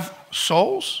non-believers have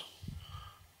souls?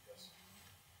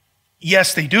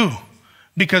 Yes, they do.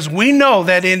 Because we know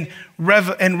that in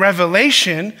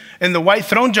Revelation, in the white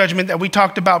throne judgment that we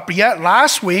talked about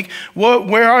last week,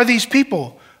 where are these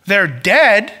people? They're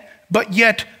dead, but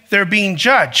yet they're being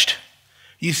judged.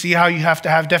 You see how you have to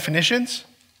have definitions?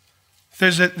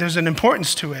 There's an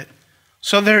importance to it.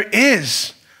 So there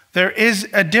is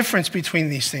a difference between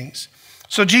these things.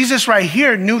 So Jesus right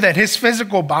here knew that his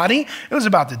physical body, it was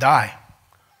about to die.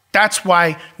 That's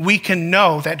why we can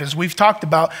know that, as we've talked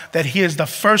about, that he is the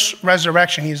first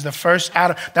resurrection. He is the first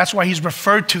Adam. That's why he's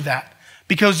referred to that,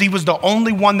 because he was the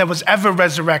only one that was ever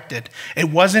resurrected. It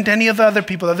wasn't any of the other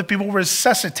people. Other people were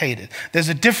resuscitated. There's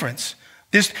a difference.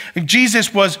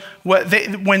 Jesus was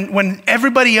when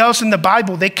everybody else in the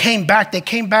Bible, they came back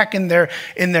in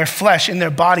their flesh, in their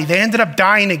body. They ended up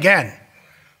dying again.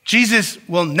 Jesus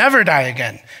will never die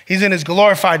again. He's in his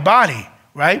glorified body,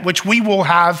 right? Which we will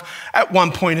have at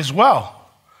one point as well,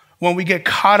 when we get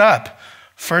caught up.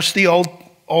 First the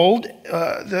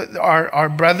our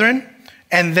brethren,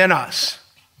 and then us.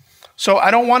 So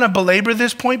I don't want to belabor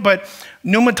this point, but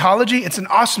pneumatology, it's an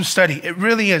awesome study. It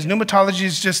really is. Pneumatology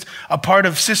is just a part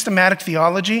of systematic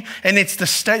theology, and it's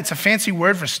a fancy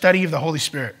word for study of the Holy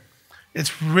Spirit.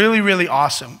 It's really, really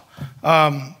awesome.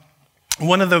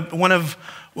 One of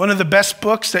the best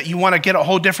books that you want to get a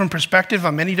whole different perspective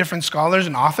on many different scholars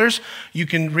and authors. You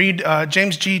can read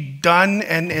James G. Dunn,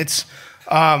 and it's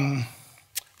The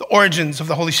Origins of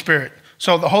the Holy Spirit.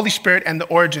 So the Holy Spirit and the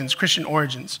Origins, Christian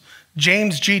Origins.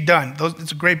 James G. Dunn.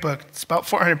 It's a great book. It's about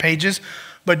 400 pages,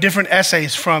 but different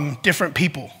essays from different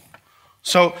people.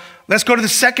 So let's go to the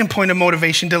second point of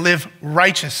motivation, to live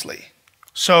righteously.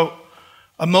 So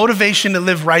a motivation to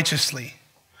live righteously.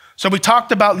 So we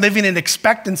talked about living in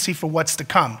expectancy for what's to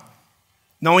come,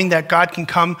 knowing that God can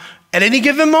come at any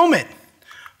given moment.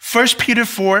 1 Peter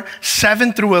 4,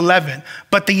 7 through 11.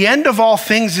 But the end of all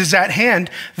things is at hand.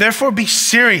 Therefore be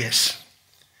serious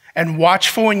and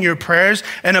watchful in your prayers,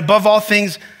 and above all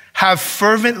things, have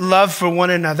fervent love for one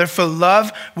another, for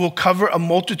love will cover a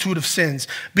multitude of sins.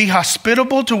 Be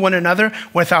hospitable to one another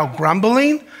without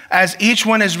grumbling. As each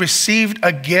one has received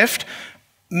a gift,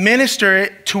 minister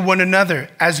it to one another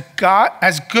as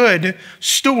good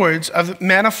stewards of the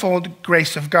manifold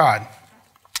grace of God.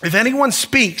 If anyone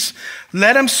speaks,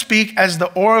 let him speak as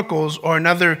the oracles, or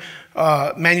another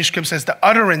manuscript says the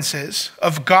utterances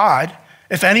of God.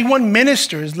 If anyone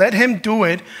ministers, let him do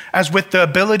it as with the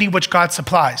ability which God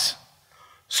supplies,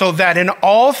 so that in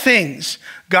all things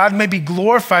God may be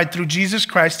glorified through Jesus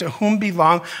Christ, to whom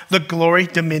belong the glory,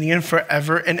 dominion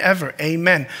forever and ever.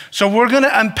 Amen. So we're going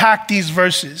to unpack these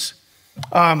verses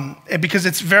because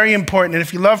it's very important. And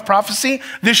if you love prophecy,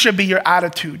 this should be your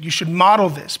attitude. You should model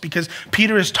this, because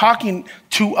Peter is talking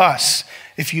to us.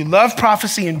 If you love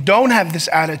prophecy and don't have this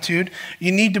attitude,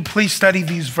 you need to please study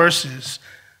these verses.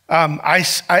 I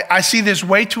see this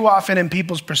way too often in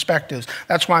people's perspectives.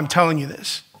 That's why I'm telling you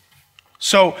this.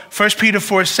 So 1 Peter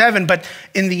 4, 7, but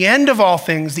in the end of all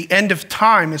things, the end of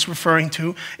time it's referring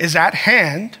to, is at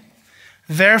hand.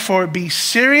 Therefore be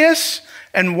serious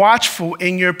and watchful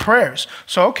in your prayers.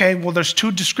 So, okay, well, there's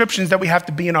two descriptions that we have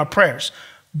to be in our prayers,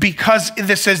 because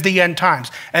this is the end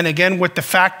times. And again, with the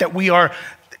fact that we are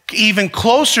even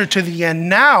closer to the end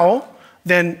now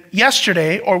than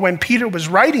yesterday, or when Peter was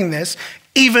writing this,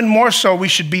 even more so we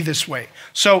should be this way.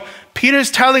 So Peter is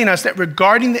telling us that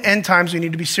regarding the end times, we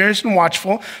need to be serious and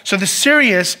watchful. So the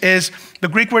serious is, the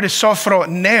Greek word is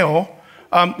sophroneo.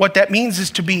 What that means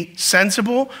is to be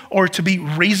sensible or to be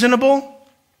reasonable.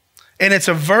 And it's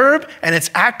a verb, and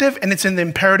it's active, and it's in the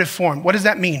imperative form. What does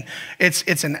that mean?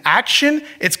 It's an action,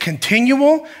 it's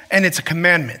continual, and it's a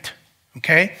commandment,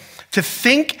 okay? To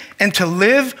think and to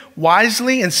live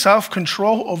wisely and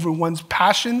self-control over one's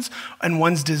passions and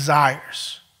one's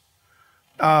desires.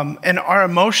 And our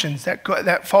emotions,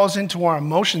 that falls into our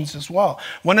emotions as well.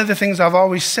 One of the things I've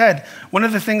always said, one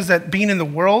of the things that being in the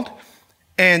world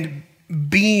and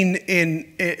being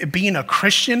a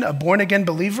Christian, a born-again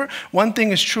believer, one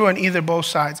thing is true on both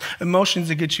sides. Emotions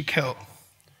will get you killed.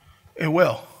 It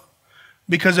will.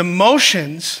 Because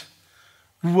emotions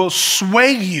will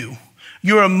sway you.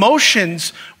 Your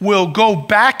emotions will go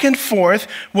back and forth,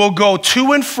 will go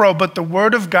to and fro, but the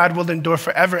word of God will endure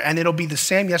forever, and it'll be the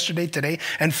same yesterday, today,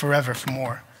 and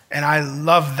forevermore. And I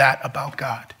love that about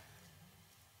God.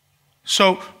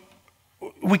 So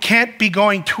we can't be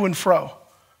going to and fro,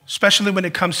 especially when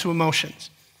it comes to emotions.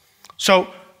 So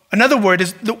another word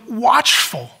is the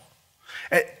watchful.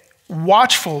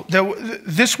 Watchful,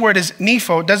 this word is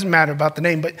nepho. It doesn't matter about the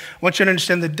name, but I want you to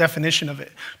understand the definition of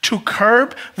it. To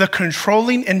curb the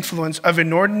controlling influence of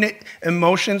inordinate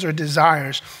emotions or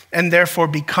desires, and therefore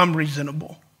become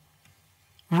reasonable.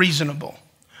 Reasonable.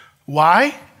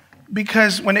 Why?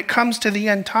 Because when it comes to the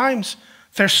end times,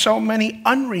 there's so many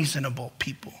unreasonable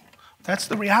people. That's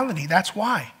the reality. That's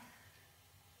why.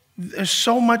 There's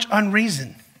so much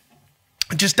unreason.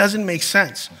 It just doesn't make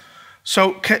sense.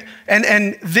 So,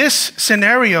 and this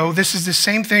scenario, this is the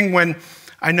same thing when,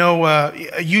 I know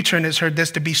a U-turn has heard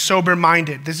this, to be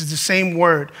sober-minded. This is the same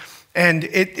word. And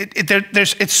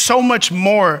it's so much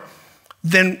more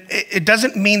then it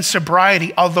doesn't mean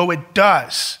sobriety, although it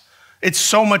does. It's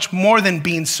so much more than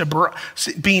being sober.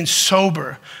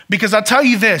 Because I'll tell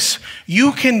you this,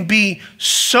 you can be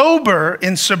sober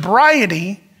in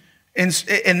sobriety in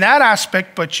that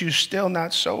aspect, but you're still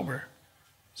not sober.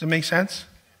 Does it make sense?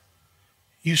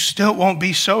 You still won't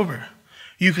be sober.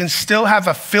 You can still have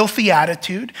a filthy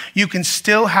attitude. You can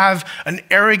still have an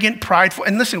arrogant, prideful,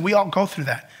 and listen, we all go through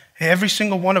that. Every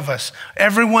single one of us,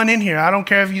 everyone in here, I don't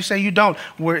care if you say you don't.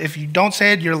 If you don't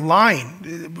say it, you're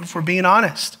lying, if we're being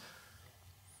honest.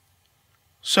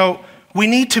 So we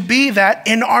need to be that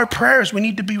in our prayers. We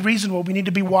need to be reasonable. We need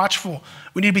to be watchful.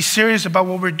 We need to be serious about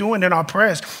what we're doing in our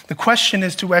prayers. The question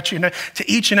is to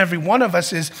each and every one of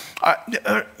us is,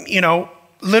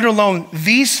 let alone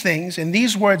these things and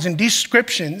these words and these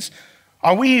descriptions,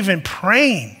 are we even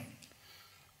praying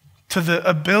to the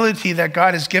ability that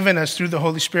God has given us through the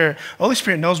Holy Spirit? The Holy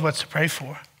Spirit knows what to pray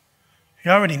for. He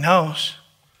already knows.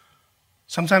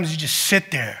 Sometimes you just sit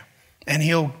there and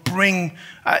he'll bring,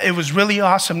 it was really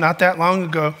awesome not that long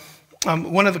ago.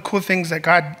 One of the cool things that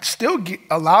God still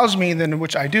allows me, then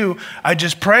which I do, I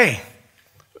just pray.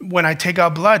 When I take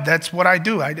out blood, that's what I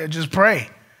do. I just pray.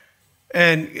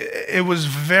 And it was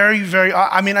very, very,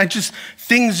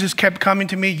 things just kept coming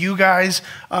to me, you guys,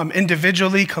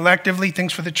 individually, collectively,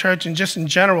 things for the church, and just in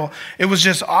general. It was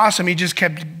just awesome. He just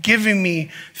kept giving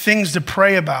me things to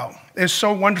pray about. It's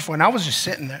so wonderful. And I was just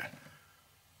sitting there,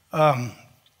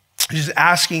 just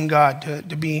asking God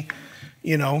to be,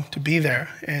 to be there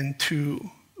and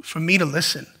for me to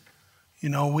listen.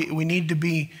 We need to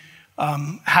be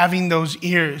having those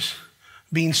ears,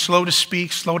 being slow to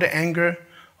speak, slow to anger.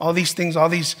 All these things, all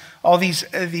these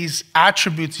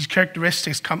attributes, these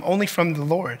characteristics come only from the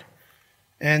Lord.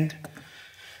 And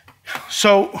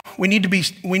so we need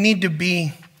to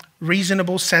be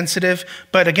reasonable, sensitive.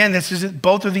 But again, this is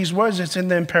both of these words, it's in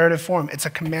the imperative form. It's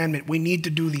a commandment. We need to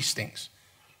do these things.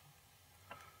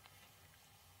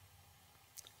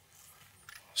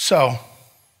 So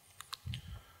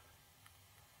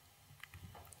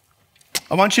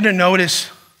I want you to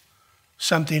notice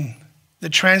something.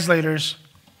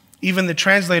 Even the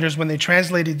translators, when they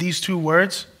translated these two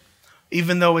words,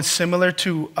 even though it's similar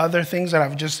to other things that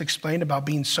I've just explained about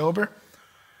being sober,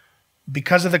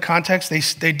 because of the context,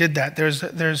 they did that.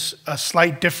 There's a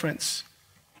slight difference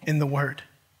in the word.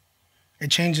 It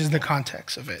changes the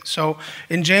context of it. So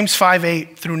in James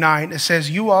 5:8-9, it says,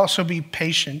 "You also be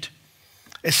patient.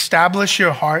 Establish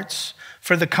your hearts,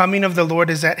 for the coming of the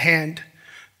Lord is at hand.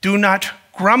 Do not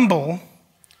grumble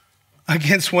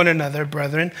against one another,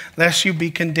 brethren, lest you be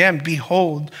condemned.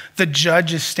 Behold, the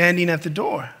judge is standing at the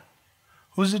door."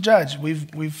 Who's the judge?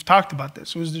 We've talked about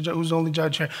this. Who's the only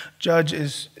judge here?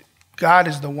 God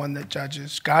is the one that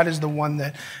judges. God is the one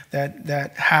that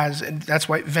has, and that's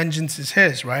why vengeance is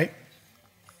his, right?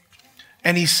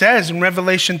 And he says in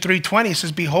Revelation 3:20, he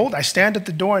says, "Behold, I stand at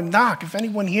the door and knock. If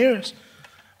anyone hears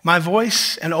my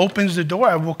voice and opens the door,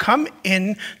 I will come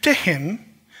in to him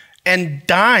and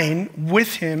dine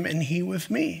with him and he with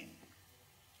me."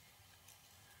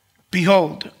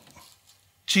 Behold,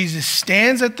 Jesus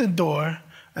stands at the door,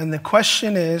 and the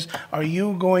question is, are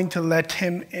you going to let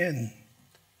him in?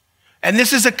 And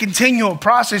this is a continual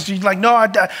process. You're like, no,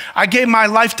 I gave my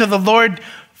life to the Lord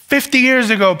 50 years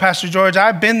ago, Pastor George.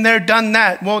 I've been there, done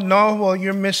that. Well,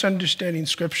 you're misunderstanding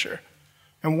Scripture.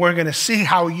 And we're going to see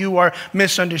how you are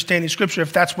misunderstanding Scripture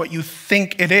if that's what you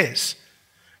think it is.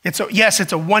 It's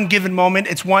a one given moment.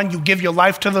 It's one, you give your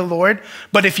life to the Lord.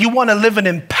 But if you want to live an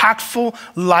impactful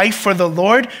life for the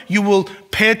Lord, you will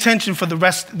pay attention for the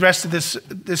rest of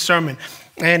this sermon.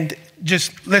 And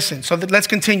just listen. So let's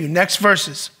continue. Next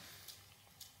verses.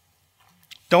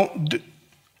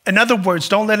 In other words,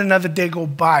 don't let another day go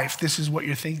by if this is what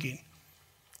you're thinking.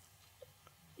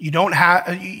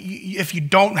 If you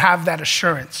don't have that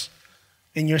assurance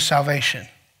in your salvation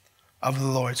of the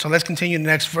Lord. So let's continue the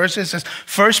next verse. It says,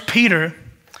 1 Peter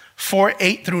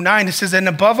 4:8-9, it says, "And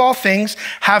above all things,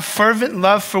 have fervent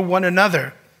love for one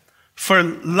another, for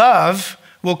love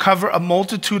will cover a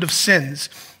multitude of sins.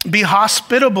 Be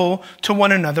hospitable to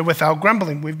one another without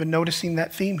grumbling." We've been noticing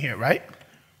that theme here, right?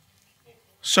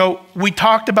 So we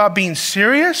talked about being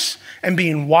serious and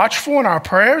being watchful in our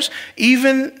prayers,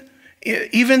 even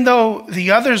though the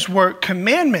others were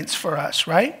commandments for us,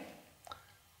 right?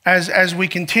 As we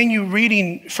continue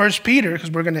reading 1 Peter,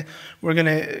 because we're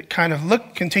gonna kind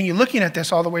of continue looking at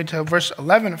this all the way to verse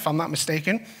 11, if I'm not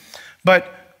mistaken.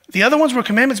 But the other ones were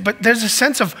commandments, but there's a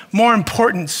sense of more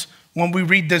importance when we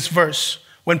read this verse,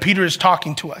 when Peter is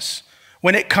talking to us.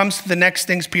 when it comes to the next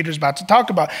things Peter's about to talk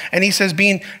about. And he says,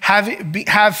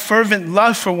 have fervent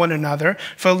love for one another,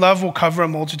 for love will cover a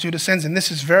multitude of sins. And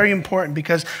this is very important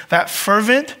because that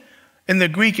fervent, in the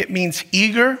Greek, it means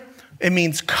eager, it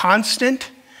means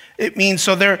constant, it means,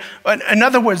 in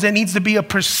other words, there needs to be a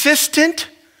persistent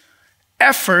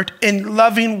effort in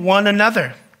loving one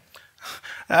another.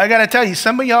 I got to tell you,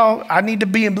 some of y'all, I need to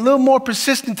be a little more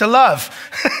persistent to love,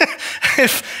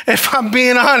 if I'm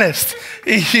being honest,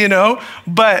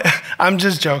 but I'm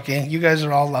just joking. You guys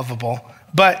are all lovable.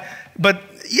 But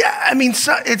yeah, I mean,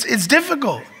 it's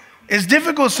difficult. It's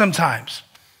difficult sometimes.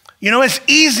 It's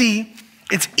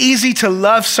easy to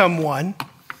love someone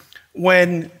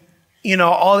when,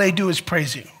 all they do is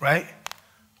praise you, right?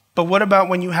 But what about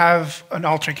when you have an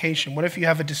altercation? What if you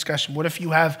have a discussion? What if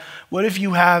you have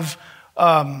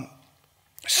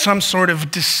some sort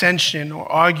of dissension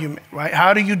or argument, right?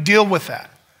 How do you deal with that?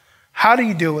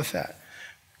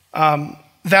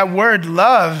 That word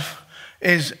love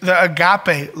is the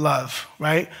agape love,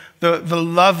 right? The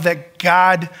love that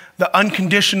God, the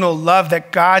unconditional love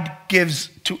that God gives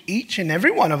to each and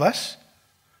every one of us,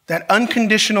 that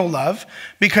unconditional love,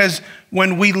 because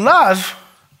when we love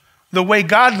the way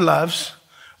God loves,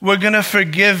 we're gonna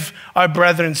forgive our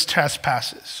brethren's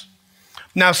trespasses.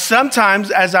 Now, sometimes,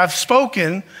 as I've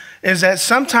spoken, is that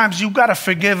sometimes you've got to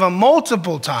forgive them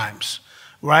multiple times,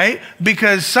 right?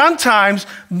 Because sometimes,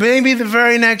 maybe the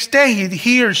very next day,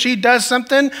 he or she does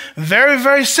something very,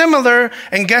 very similar,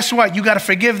 and guess what? You got to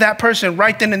forgive that person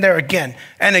right then and there again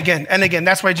and again and again.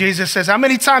 That's why Jesus says, how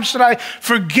many times should I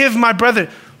forgive my brother?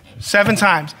 7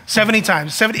 times, 70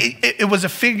 times, 70. It was a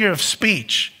figure of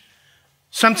speech.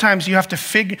 Sometimes you have to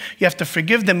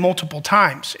forgive them multiple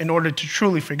times in order to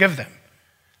truly forgive them.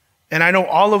 And I know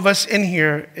all of us in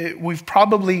here, we've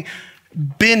probably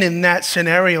been in that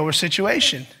scenario or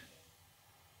situation.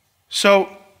 So,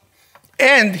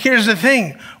 and here's the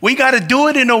thing, we got to do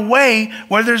it in a way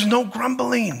where there's no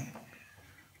grumbling.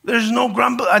 There's no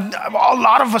grumbling. A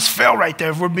lot of us fail right there,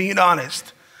 if we're being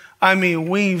honest. I mean,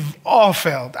 we've all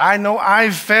failed. I know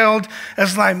I've failed.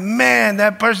 It's like, man,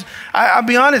 that person, I'll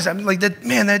be honest, I'm like, that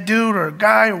dude or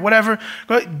guy or whatever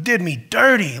did me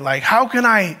dirty. Like, how can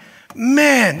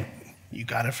man, you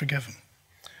got to forgive him.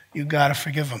 You got to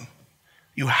forgive him.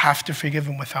 You have to forgive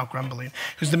him without grumbling.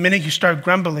 Because the minute you start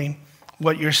grumbling,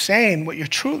 what you're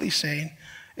truly saying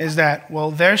is that, well,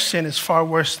 their sin is far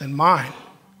worse than mine,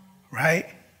 right?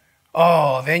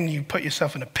 Oh, then you put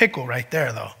yourself in a pickle right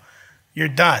there, though. You're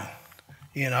done,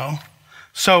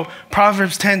 So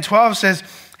Proverbs 10:12 says,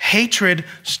 hatred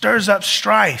stirs up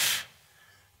strife,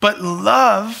 but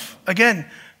love, again,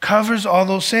 covers all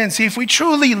those sins. See, if we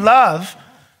truly love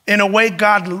in a way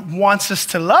God wants us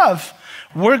to love,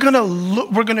 we're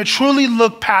gonna truly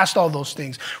look past all those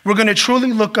things. We're gonna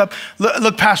truly look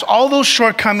past all those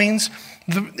shortcomings.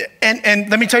 And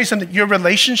let me tell you something, your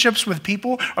relationships with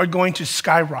people are going to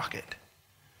skyrocket.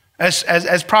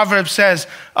 As Proverbs says,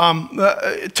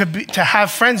 to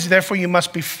have friends, therefore you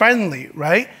must be friendly,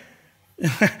 right?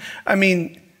 I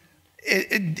mean,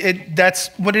 that's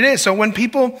what it is. So when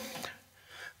people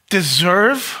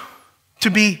deserve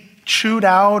to be chewed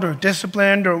out or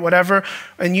disciplined or whatever,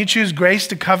 and you choose grace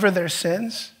to cover their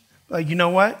sins, like, you know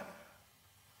what?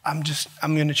 I'm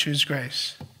going to choose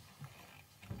grace.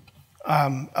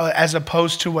 As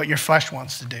opposed to what your flesh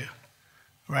wants to do,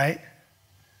 right?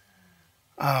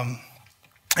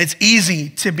 It's easy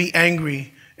to be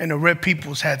angry and to rip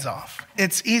people's heads off.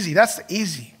 It's easy. That's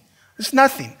easy. It's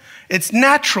nothing. It's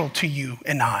natural to you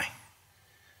and I.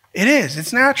 It is.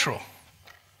 It's natural.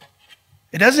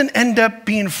 It doesn't end up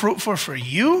being fruitful for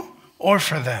you or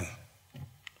for them.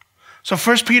 So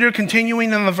 1 Peter,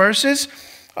 continuing in the verses,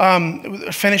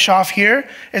 finish off here.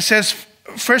 It says,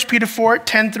 1 Peter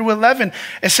 4:10-11,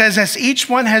 it says, as each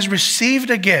one has received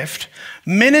a gift,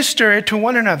 minister it to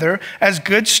one another as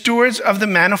good stewards of the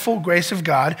manifold grace of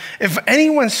God. If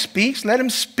anyone speaks, let him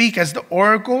speak as the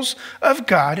oracles of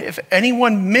God. If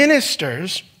anyone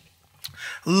ministers,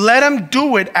 let him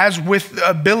do it as with the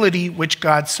ability which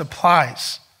God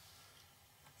supplies,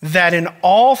 that in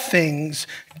all things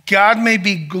God may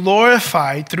be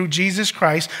glorified through Jesus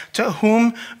Christ, to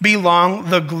whom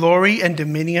belong the glory and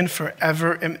dominion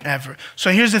forever and ever. So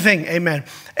here's the thing, amen.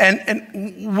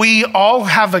 And we all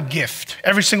have a gift.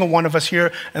 Every single one of us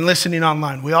here and listening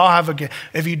online, we all have a gift.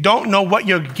 If you don't know what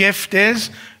your gift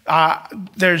is,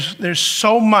 there's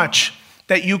so much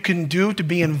that you can do to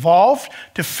be involved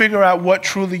to figure out what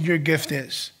truly your gift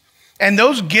is. And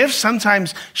those gifts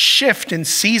sometimes shift in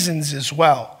seasons as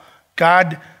well.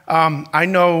 God, I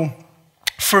know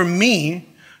for me,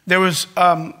 there was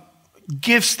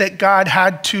gifts that God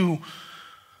had to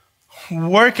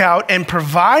work out and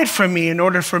provide for me in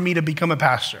order for me to become a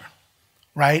pastor,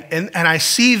 right? And I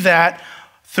see that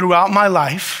throughout my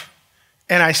life,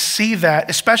 and I see that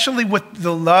especially with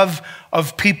the love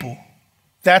of people.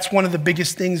 That's one of the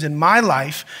biggest things in my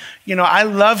life. You know, I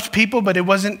loved people, but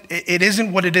it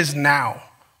isn't what it is now,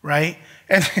 right?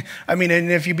 And I mean,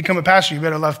 and if you become a pastor, you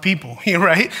better love people,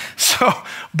 right? So,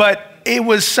 but it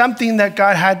was something that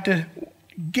God had to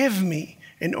give me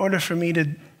in order for me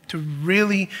to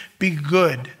really be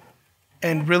good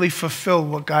and really fulfill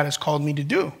what God has called me to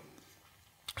do.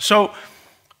 So,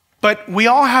 but we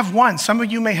all have one. Some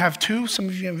of you may have two, some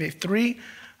of you may have three,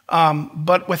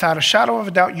 but without a shadow of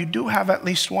a doubt, you do have at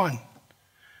least one.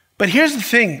 But here's the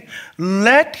thing,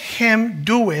 let him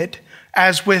do it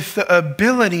as with the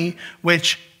ability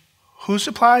which who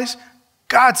supplies?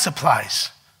 God supplies.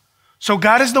 So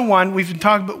God is the one, we've been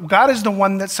talking about, God is the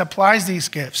one that supplies these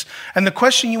gifts. And the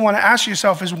question you want to ask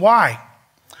yourself is why?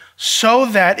 So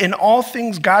that in all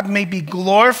things God may be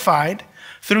glorified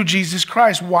through Jesus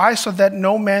Christ. Why? So that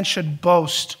no man should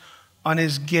boast on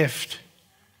his gift.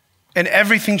 And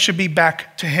everything should be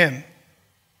back to him.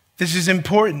 This is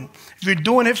important. If you're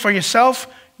doing it for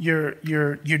yourself, you're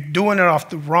doing it off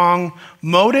the wrong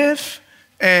motive,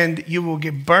 and you will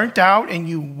get burnt out and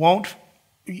you won't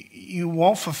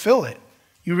fulfill it.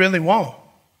 You really won't.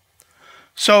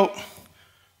 So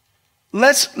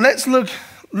let's look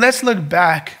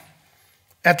back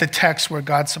at the text where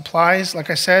God supplies. Like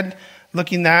I said,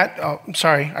 looking at, I'm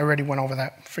sorry, I already went over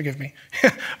that. Forgive me.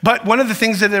 But one of the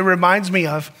things that it reminds me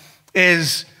of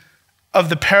is of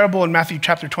the parable in Matthew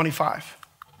chapter 25.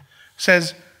 It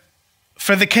says,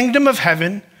 for the kingdom of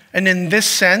heaven, and in this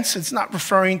sense, it's not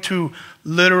referring to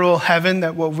literal heaven,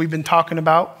 that what we've been talking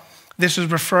about. This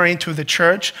is referring to the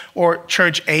church or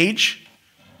church age,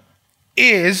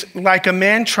 is like a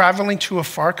man traveling to a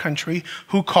far country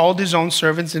who called his own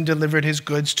servants and delivered his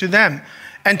goods to them.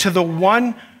 And to the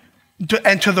one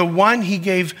he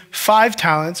gave 5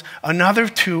 talents, another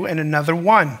 2, and another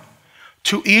 1,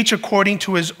 to each according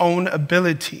to his own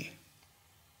ability.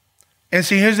 And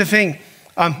see, here's the thing.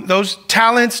 Those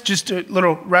talents, just a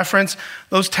little reference,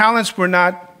 those talents were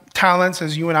not talents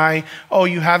as you and I, oh,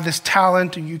 you have this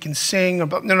talent and you can sing.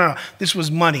 No. This was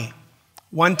money.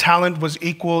 1 talent was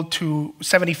equal to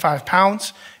 75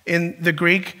 pounds in the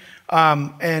Greek.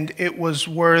 And it was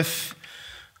worth,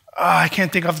 I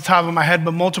can't think off the top of my head,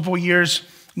 but multiple years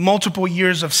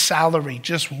of salary,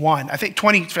 just one. I think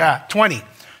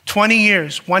 20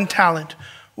 years, 1 talent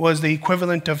was the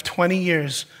equivalent of 20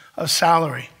 years of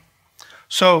salary.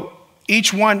 So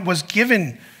each one was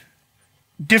given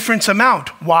different amount.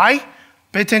 Why?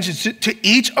 Pay attention to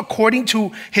each according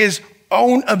to his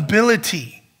own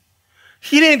ability.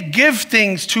 He didn't give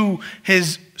things to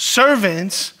his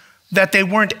servants that they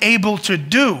weren't able to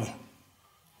do,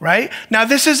 right? Now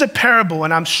this is a parable,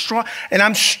 and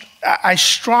I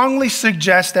strongly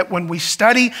suggest that when we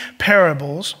study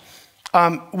parables,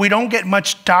 we don't get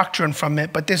much doctrine from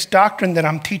it, but this doctrine that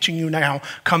I'm teaching you now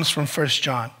comes from 1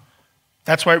 John.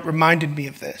 That's why it reminded me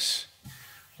of this.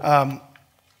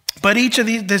 But each of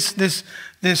these,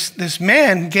 this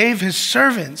man gave his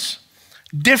servants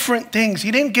different things.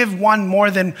 He didn't give one more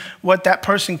than what that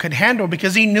person could handle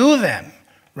because he knew them,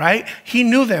 right? He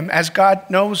knew them as God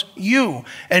knows you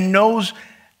and knows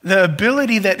the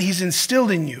ability that he's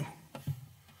instilled in you.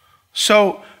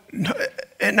 So,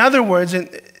 in other words,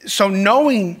 so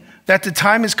knowing that the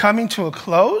time is coming to a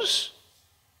close,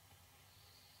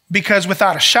 because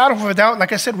without a shadow of a doubt,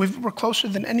 like I said, we're closer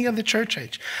than any other church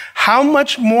age. How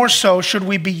much more so should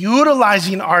we be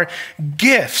utilizing our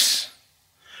gifts?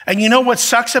 And you know what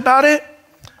sucks about it?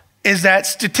 Is that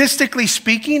statistically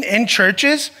speaking, in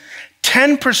churches,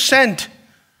 10%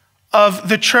 of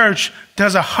the church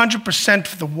does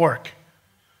 100% of the work.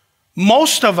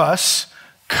 Most of us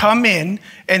come in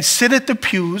and sit at the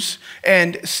pews,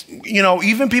 and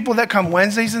even people that come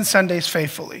Wednesdays and Sundays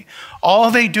faithfully,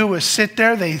 all they do is sit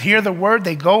there, they hear the word,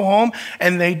 they go home,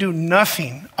 and they do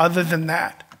nothing other than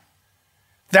that.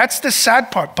 That's the sad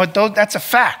part, but that's a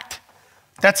fact.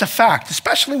 That's a fact,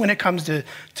 especially when it comes to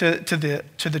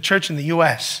the church in the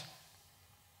U.S.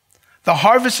 The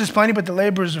harvest is plenty, but the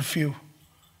laborers are few.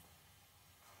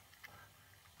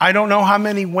 I don't know how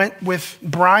many went with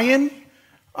Brian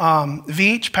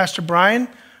Veach, Pastor Brian,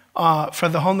 for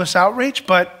the homeless outreach,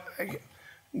 but I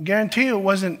guarantee you it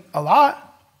wasn't a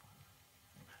lot.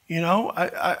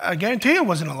 I guarantee it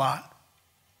wasn't a lot.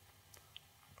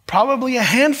 Probably a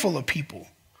handful of people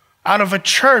out of a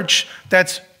church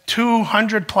that's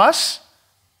 200 plus.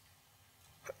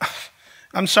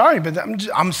 I'm sorry, but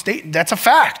I'm stating that's a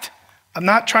fact. I'm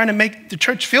not trying to make the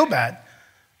church feel bad.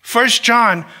 1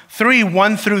 John 3,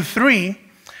 1 through 3,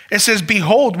 it says,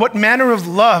 behold, what manner of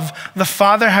love the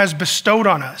Father has bestowed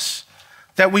on us,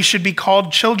 that we should be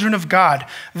called children of God.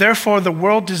 Therefore, the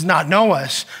world does not know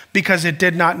us because it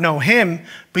did not know him.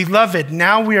 Beloved,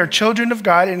 now we are children of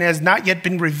God, and it has not yet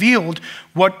been revealed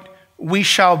what we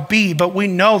shall be. But we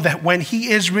know that when he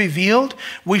is revealed,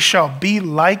 we shall be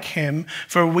like him,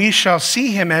 for we shall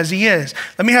see him as he is.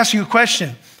 Let me ask you a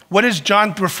question. What is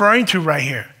John referring to right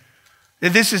here?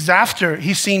 This is after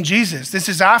he's seen Jesus. This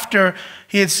is after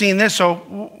he had seen this.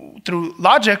 So through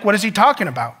logic, what is he talking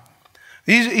about?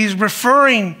 He's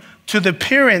referring to the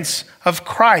appearance of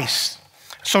Christ.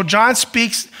 So John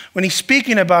speaks, when he's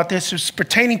speaking about this, it's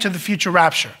pertaining to the future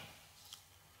rapture.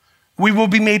 We will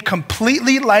be made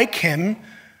completely like him,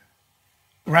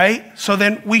 right? So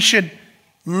then we should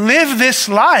live this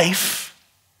life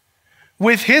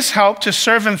with his help to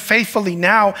serve him faithfully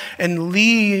now and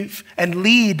lead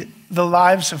the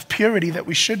lives of purity that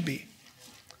we should be.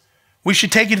 We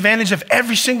should take advantage of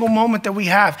every single moment that we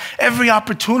have, every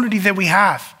opportunity that we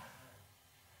have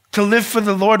to live for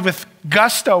the Lord with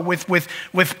gusto, with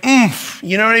oomph.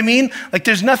 You know what I mean? Like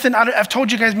there's nothing, I've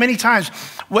told you guys many times,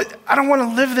 I don't want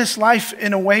to live this life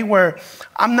in a way where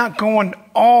I'm not going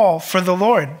all for the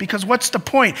Lord, because what's the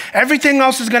point? Everything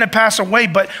else is going to pass away,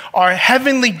 but our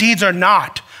heavenly deeds are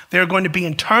not. They're going to be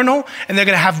eternal and they're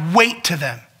going to have weight to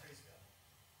them.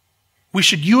 We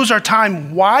should use our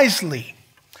time wisely,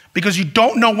 because you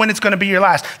don't know when it's going to be your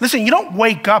last. Listen, you don't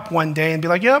wake up one day and be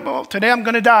like, yeah, well, today I'm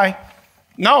going to die.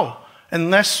 No,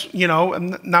 unless,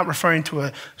 I'm not referring to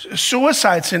a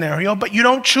suicide scenario, but you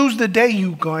don't choose the day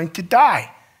you're going to die.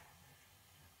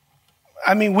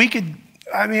 I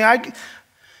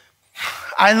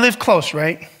live close,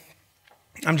 right?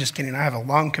 I'm just kidding. I have a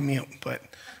long commute, but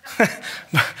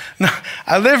no,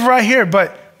 I live right here.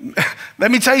 But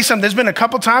let me tell you something. There's been a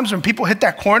couple times when people hit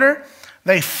that corner,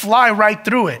 they fly right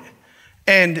through it.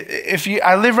 And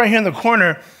I live right here in the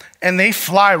corner, and they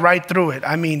fly right through it.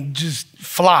 I mean, just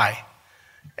fly.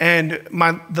 And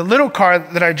the little car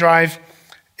that I drive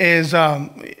is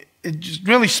it's just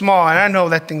really small, and I know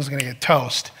that thing's gonna get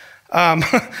toast.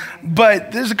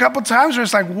 But there's a couple times where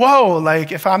it's like, whoa,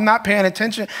 like if I'm not paying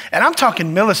attention, and I'm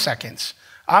talking milliseconds.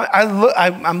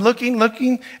 I'm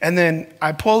looking, and then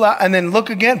I pull out, and then look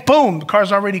again, boom, the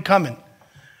car's already coming.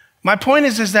 My point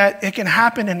is that it can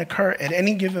happen and occur at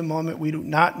any given moment. We do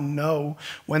not know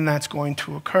when that's going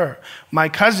to occur. My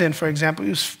cousin, for example,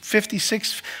 he was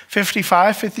 56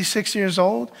 years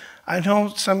old. I know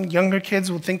some younger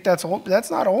kids will think that's old, but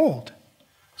that's not old.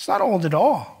 It's not old at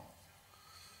all.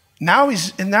 Now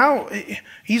he's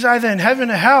either in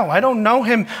heaven or hell. I don't know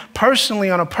him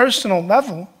personally on a personal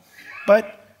level,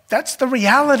 but that's the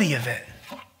reality of it.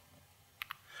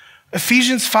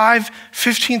 Ephesians 5,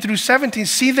 15 through 17,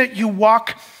 see that you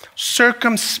walk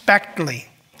circumspectly,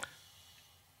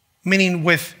 meaning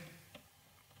with,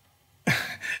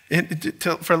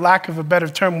 for lack of a better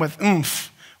term, with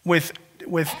oomph, with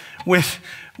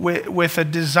a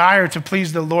desire to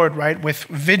please the Lord, right? With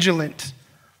vigilant,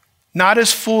 not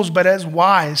as fools, but as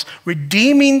wise,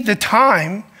 redeeming the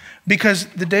time because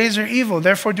the days are evil.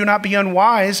 Therefore, do not be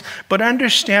unwise, but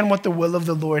understand what the will of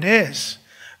the Lord is.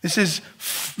 This is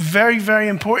very, very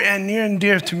important and near and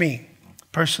dear to me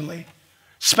personally,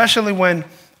 especially when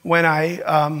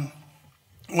I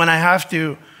have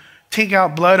to take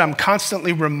out blood. I'm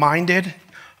constantly reminded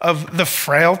of the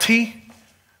frailty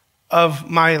of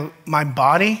my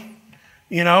body.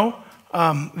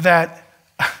 That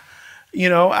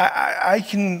I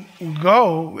can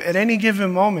go at any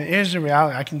given moment. Here's the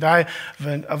reality: I can die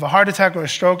of a heart attack or a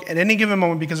stroke at any given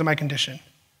moment because of my condition,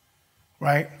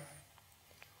 right?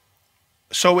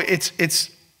 So it's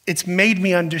made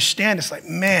me understand. It's like,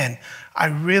 man, I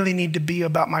really need to be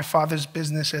about my Father's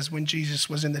business, as when Jesus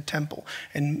was in the temple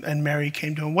and Mary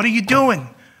came to him. What are you doing?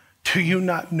 Do you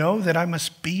not know that I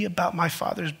must be about my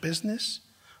Father's business?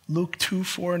 Luke 2,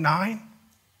 4, 9.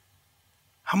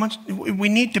 How much we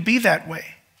need to be that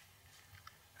way.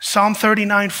 Psalm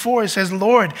 39, 4, it says,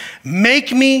 Lord,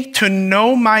 make me to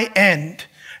know my end,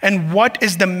 and what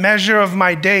is the measure of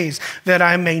my days, that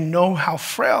I may know how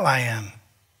frail I am.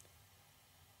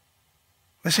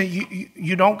 Listen,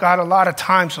 you don't got a lot of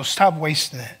time, so stop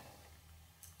wasting it.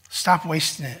 Stop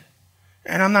wasting it.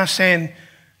 And I'm not saying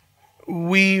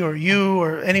we or you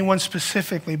or anyone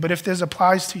specifically, but if this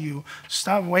applies to you,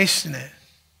 stop wasting it.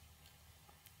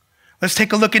 Let's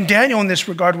take a look in Daniel in this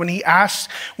regard when he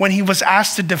was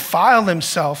asked to defile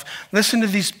himself. Listen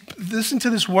to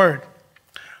this word.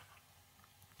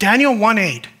 Daniel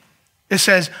 1:8. It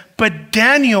says, but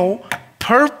Daniel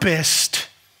purposed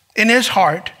in his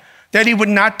heart that he would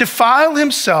not defile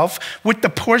himself with the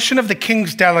portion of the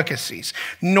king's delicacies,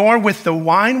 nor with the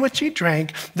wine which he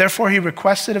drank. Therefore he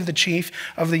requested of the chief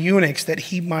of the eunuchs that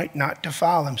he might not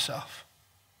defile himself.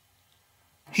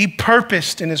 He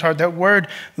purposed in his heart. That word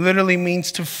literally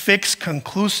means to fix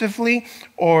conclusively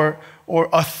or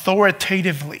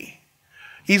authoritatively.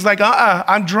 He's like,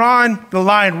 I'm drawing the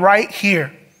line right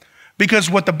here. Because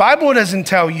what the Bible doesn't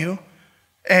tell you,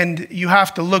 and you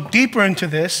have to look deeper into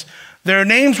this, their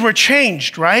names were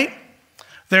changed, right?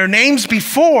 Their names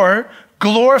before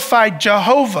glorified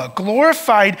Jehovah,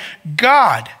 glorified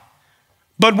God.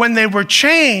 But when they were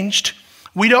changed,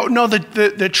 we don't know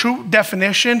the true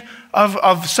definition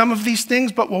of some of these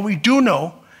things, but what we do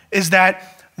know is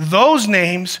that those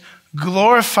names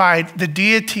glorified the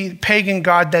deity, pagan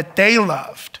god that they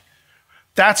loved.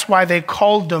 That's why they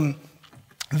called them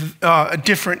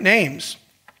different names.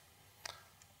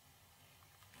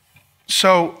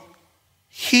 So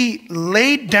he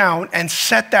laid down and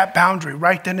set that boundary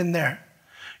right then and there.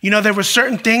 You know, there were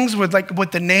certain things with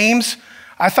the names.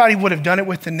 I thought he would have done it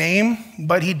with the name,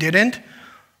 but he didn't.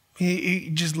 He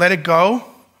just let it go,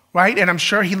 right? And I'm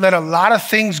sure he let a lot of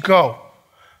things go.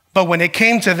 But when it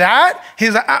came to that,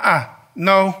 he's like,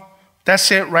 no,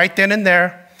 that's it right then and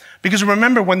there. Because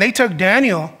remember, when they took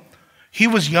Daniel, he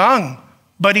was young,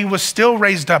 but he was still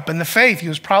raised up in the faith. He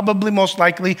was probably most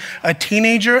likely a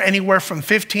teenager, anywhere from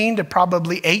 15 to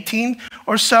probably 18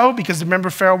 or so, because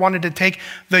remember, Pharaoh wanted to take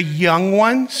the young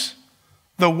ones,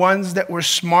 the ones that were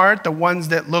smart, the ones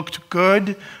that looked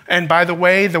good. And by the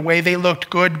way they looked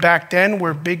good back then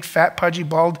were big, fat, pudgy,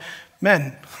 bald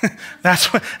men.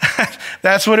 That's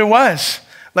what it was.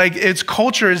 Like, its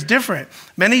culture is different.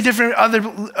 Many different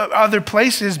other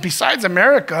places besides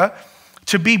America,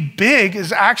 to be big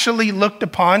is actually looked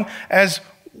upon as,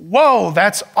 whoa,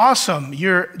 that's awesome.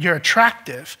 You're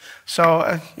attractive.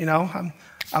 So,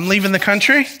 I'm leaving the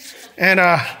country, and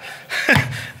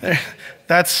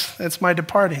that's my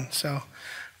departing. So,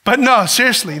 but no,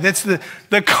 seriously, that's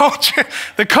the culture.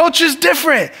 The culture's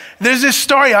different. There's this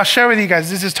story I'll share with you guys.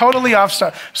 This is totally off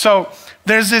start. So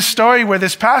there's this story where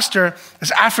this pastor, this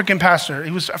African pastor,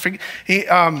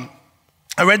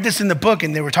 I read this in the book,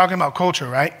 and they were talking about culture,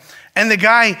 right? And the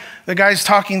guy's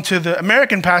talking to the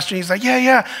American pastor. He's like,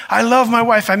 yeah, I love my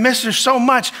wife. I miss her so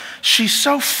much. She's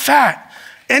so fat.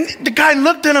 And the guy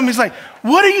looked at him. He's like,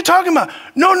 what are you talking about?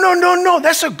 No.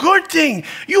 That's a good thing.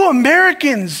 You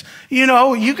Americans,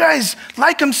 you guys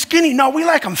like them skinny. No, we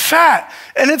like them fat.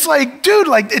 And it's like, dude,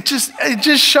 it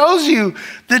just shows you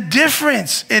the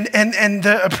difference and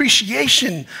the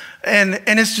appreciation. And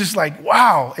it's just like,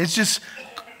 wow. It's just,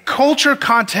 culture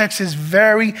context is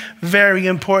very, very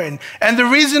important. And the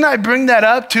reason I bring that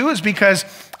up too is because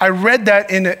I read that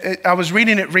I was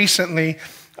reading it recently,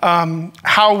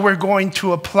 how we're going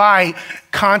to apply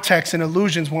context and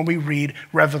allusions when we read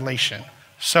Revelation.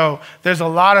 So there's a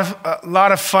lot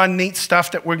of fun, neat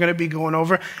stuff that we're going to be going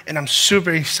over, and I'm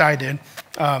super excited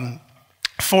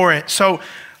for it. So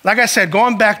like I said,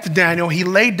 going back to Daniel, he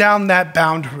laid down that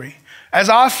boundary. As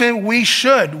often we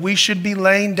should be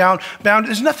laying down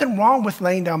boundaries. There's nothing wrong with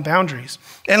laying down boundaries.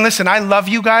 And listen, I love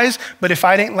you guys, but if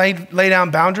I didn't lay down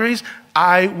boundaries,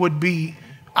 I would be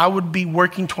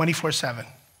working 24/7.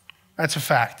 That's a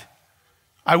fact.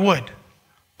 I would.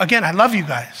 Again, I love you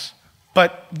guys,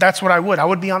 but that's what I would. I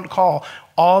would be on call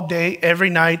all day, every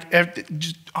night,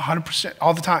 just 100%,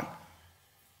 all the time.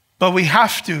 But we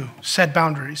have to set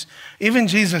boundaries. Even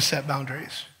Jesus set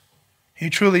boundaries. He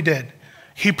truly did.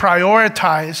 He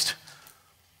prioritized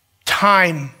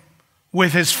time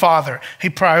with his Father. He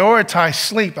prioritized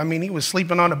sleep. I mean, he was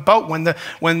sleeping on a boat when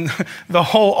the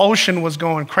whole ocean was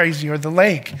going crazy, or the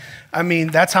lake. I mean,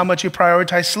 that's how much he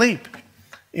prioritized sleep.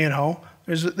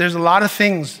 There's a lot of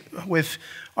things with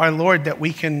our Lord that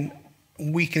we can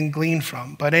glean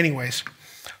from. But anyways,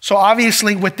 so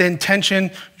obviously with the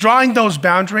intention, drawing those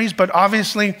boundaries, but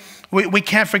obviously we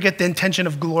can't forget the intention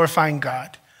of glorifying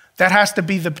God. That has to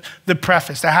be the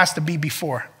preface. That has to be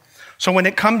before. So when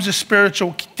it comes to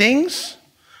spiritual things,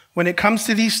 when it comes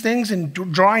to these things and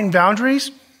drawing boundaries,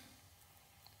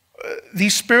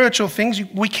 these spiritual things,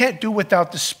 we can't do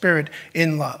without the Spirit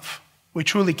in love. We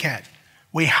truly can't.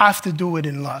 We have to do it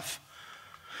in love.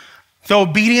 The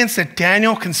obedience that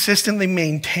Daniel consistently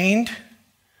maintained,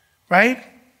 right?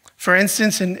 For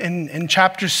instance, in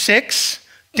chapter 6,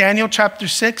 Daniel chapter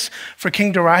 6, for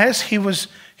King Darius,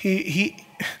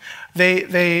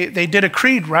 they did a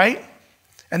creed, right?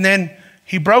 And then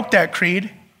he broke that creed,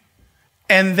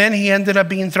 and then he ended up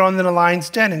being thrown in the lion's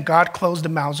den, and God closed the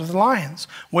mouths of the lions.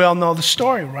 We all know the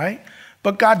story, right?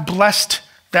 But God blessed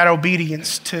that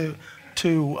obedience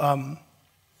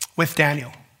with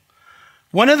Daniel.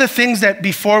 One of the things that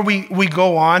before we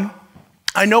go on,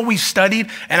 I know we studied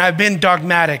and I've been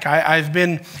dogmatic. I've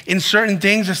been in certain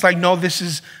things, it's like, no, this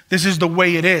is the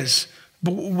way it is.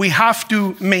 But we have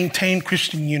to maintain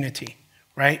Christian unity,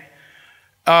 right?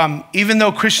 Even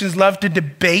though Christians love to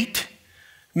debate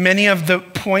many of the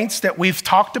points that we've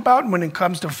talked about when it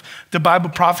comes to the Bible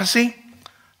prophecy,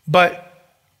 but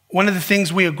one of the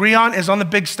things we agree on is on the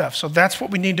big stuff. So that's what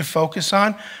we need to focus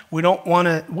on. We don't want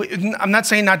to, I'm not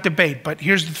saying not debate, but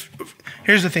here's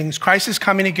the things. Christ is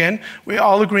coming again. We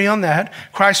all agree on that.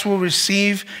 Christ will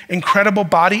receive incredible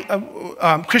body,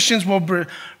 Christians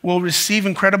will receive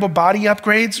incredible body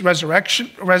upgrades,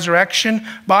 resurrection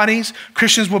bodies.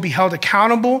 Christians will be held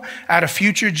accountable at a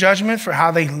future judgment for how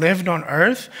they lived on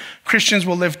earth. Christians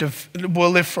will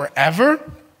live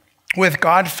forever with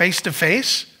God face to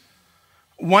face.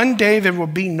 One day there will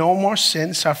be no more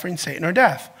sin, suffering, Satan, or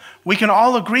death. We can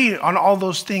all agree on all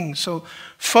those things. So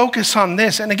focus on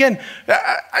this. And again,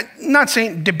 I'm not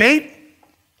saying debate.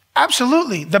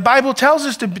 Absolutely. The Bible tells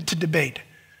us to debate.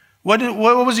 What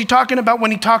was he talking about when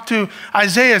he talked to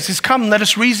Isaiah? He says, come, let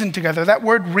us reason together. That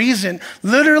word reason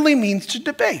literally means to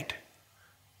debate.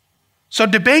 So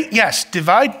debate, yes.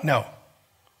 Divide, no.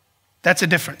 That's a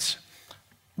difference.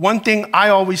 One thing I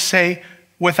always say,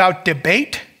 without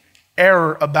debate,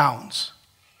 error abounds.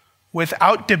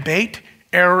 Without debate,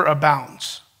 error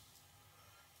abounds.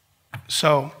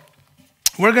 So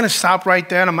we're going to stop right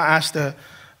there, and I'm going to ask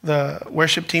the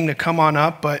worship team to come on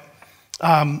up. But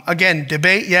again,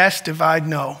 debate, yes. Divide,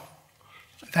 no.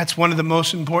 That's one of the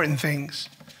most important things.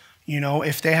 You know,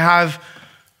 if they have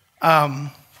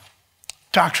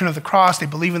doctrine of the cross, they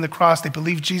believe in the cross, they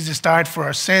believe Jesus died for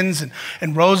our sins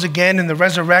and rose again in the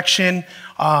resurrection,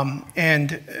 and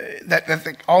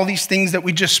that all these things that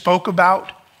we just spoke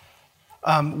about,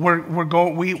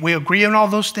 we agree on all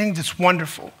those things. It's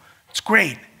wonderful. It's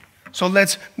great. So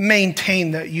let's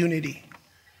maintain that unity.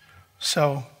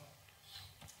 So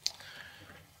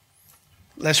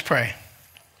let's pray.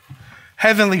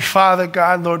 Heavenly Father,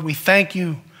 God, Lord, we thank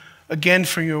you again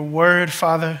for your word,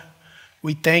 Father.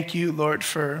 We thank you, Lord,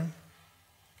 for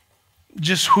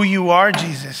just who you are,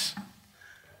 Jesus.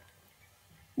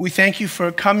 We thank you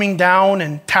for coming down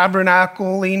and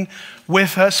tabernacling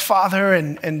with us, Father,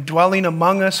 and dwelling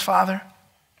among us, Father,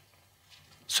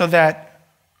 so that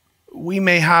we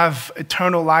may have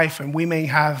eternal life and we may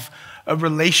have a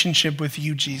relationship with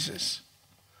you, Jesus.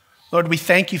 Lord, we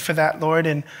thank you for that, Lord.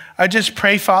 And I just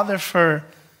pray, Father, for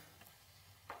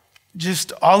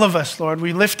just all of us, Lord.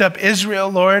 We lift up Israel,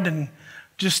 Lord, and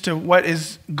just to what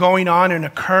is going on and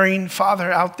occurring,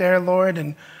 Father, out there, Lord.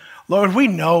 And Lord, we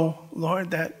know,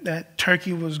 Lord, that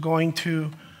Turkey was going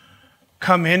to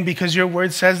come in because your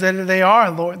word says that they are,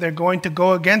 Lord. They're going to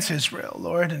go against Israel,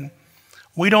 Lord. And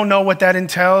we don't know what that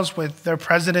entails with their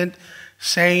president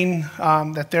saying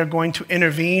that they're going to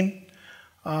intervene.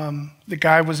 The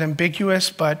guy was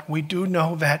ambiguous, but we do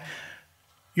know that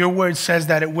your word says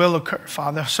that it will occur,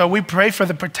 Father. So we pray for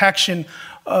the protection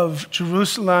of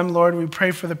Jerusalem, Lord. We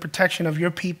pray for the protection of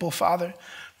your people, Father.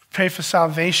 We pray for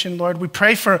salvation, Lord. We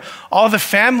pray for all the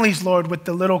families, Lord, with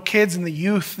the little kids and the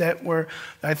youth that were,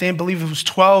 I believe it was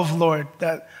 12, Lord,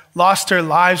 that lost their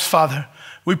lives, Father.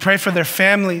 We pray for their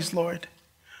families, Lord.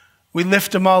 We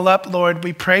lift them all up, Lord.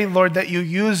 We pray, Lord, that you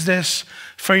use this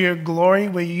for your glory.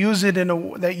 That you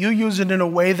use it in a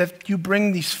way that you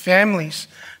bring these families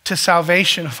to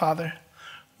salvation, Father.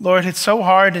 Lord, it's so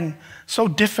hard and so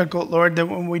difficult, Lord, that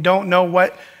when we don't know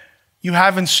what you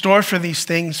have in store for these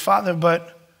things, Father,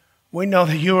 but we know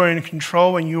that you are in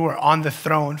control and you are on the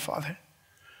throne, Father.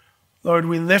 Lord,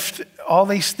 we lift all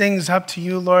these things up to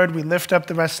you, Lord. We lift up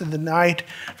the rest of the night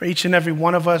for each and every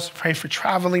one of us. Pray for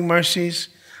traveling mercies,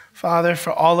 Father,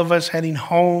 for all of us heading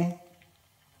home.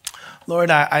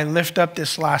 Lord, I lift up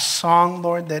this last song,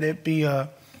 Lord, that it be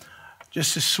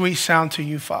just a sweet sound to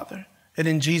you, Father. And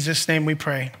in Jesus' name we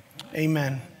pray.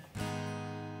 Amen.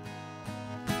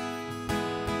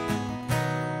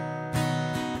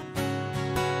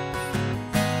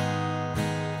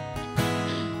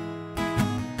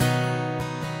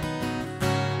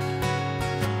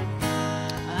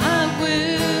 I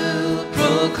will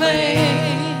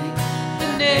proclaim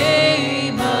the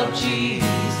name of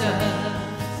Jesus.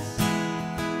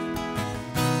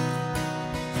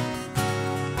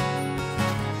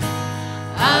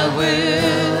 I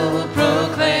will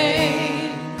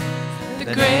proclaim the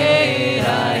great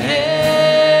I am.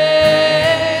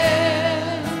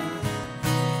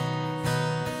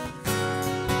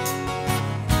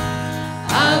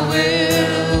 I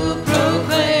will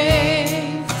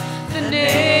proclaim the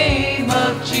name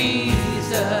of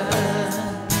Jesus.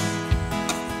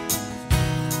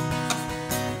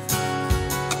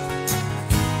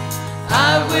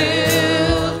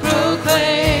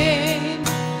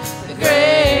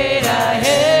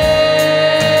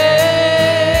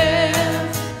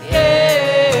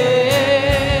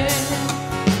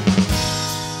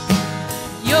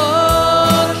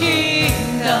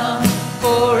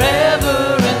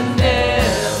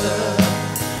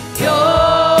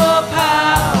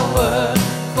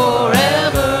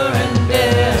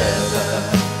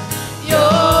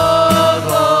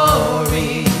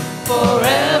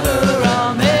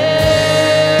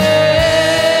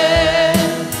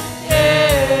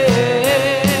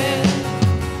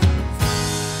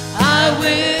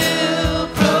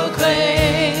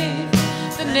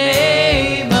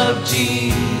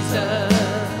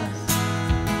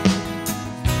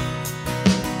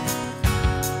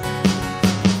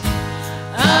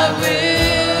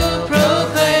 will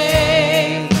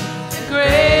proclaim the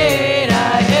great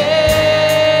I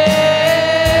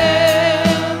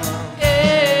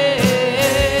am.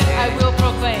 I will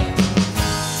proclaim.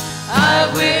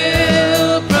 I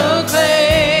will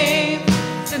proclaim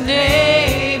the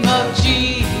name of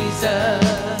Jesus.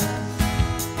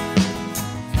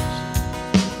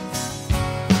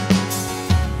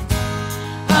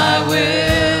 I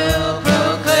will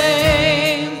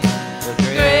proclaim the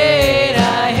great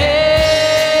I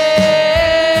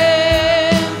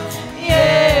am.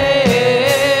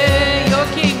 Yeah, your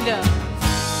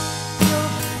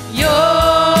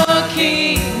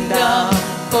kingdom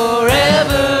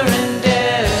forever and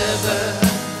ever.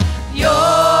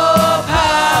 Your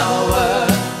power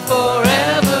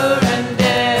forever and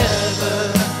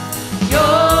ever.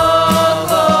 Your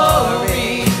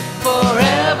glory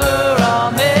forever.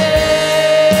 Amen.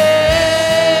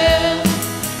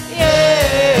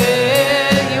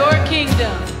 Yeah, your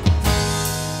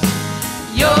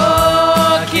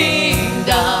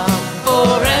kingdom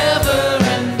forever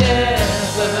and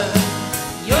ever.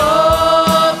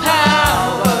 Your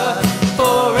power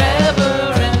forever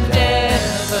and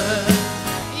ever.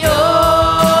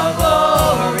 Your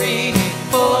glory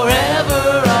forever.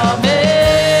 Amen.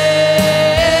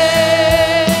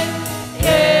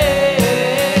 Yeah.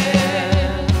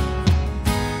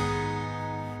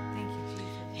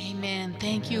 Amen.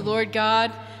 Thank you, Lord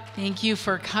God. Thank you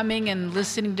for coming and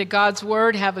listening to God's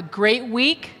word. Have a great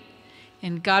week,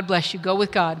 and God bless you. Go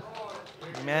with God.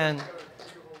 Amen.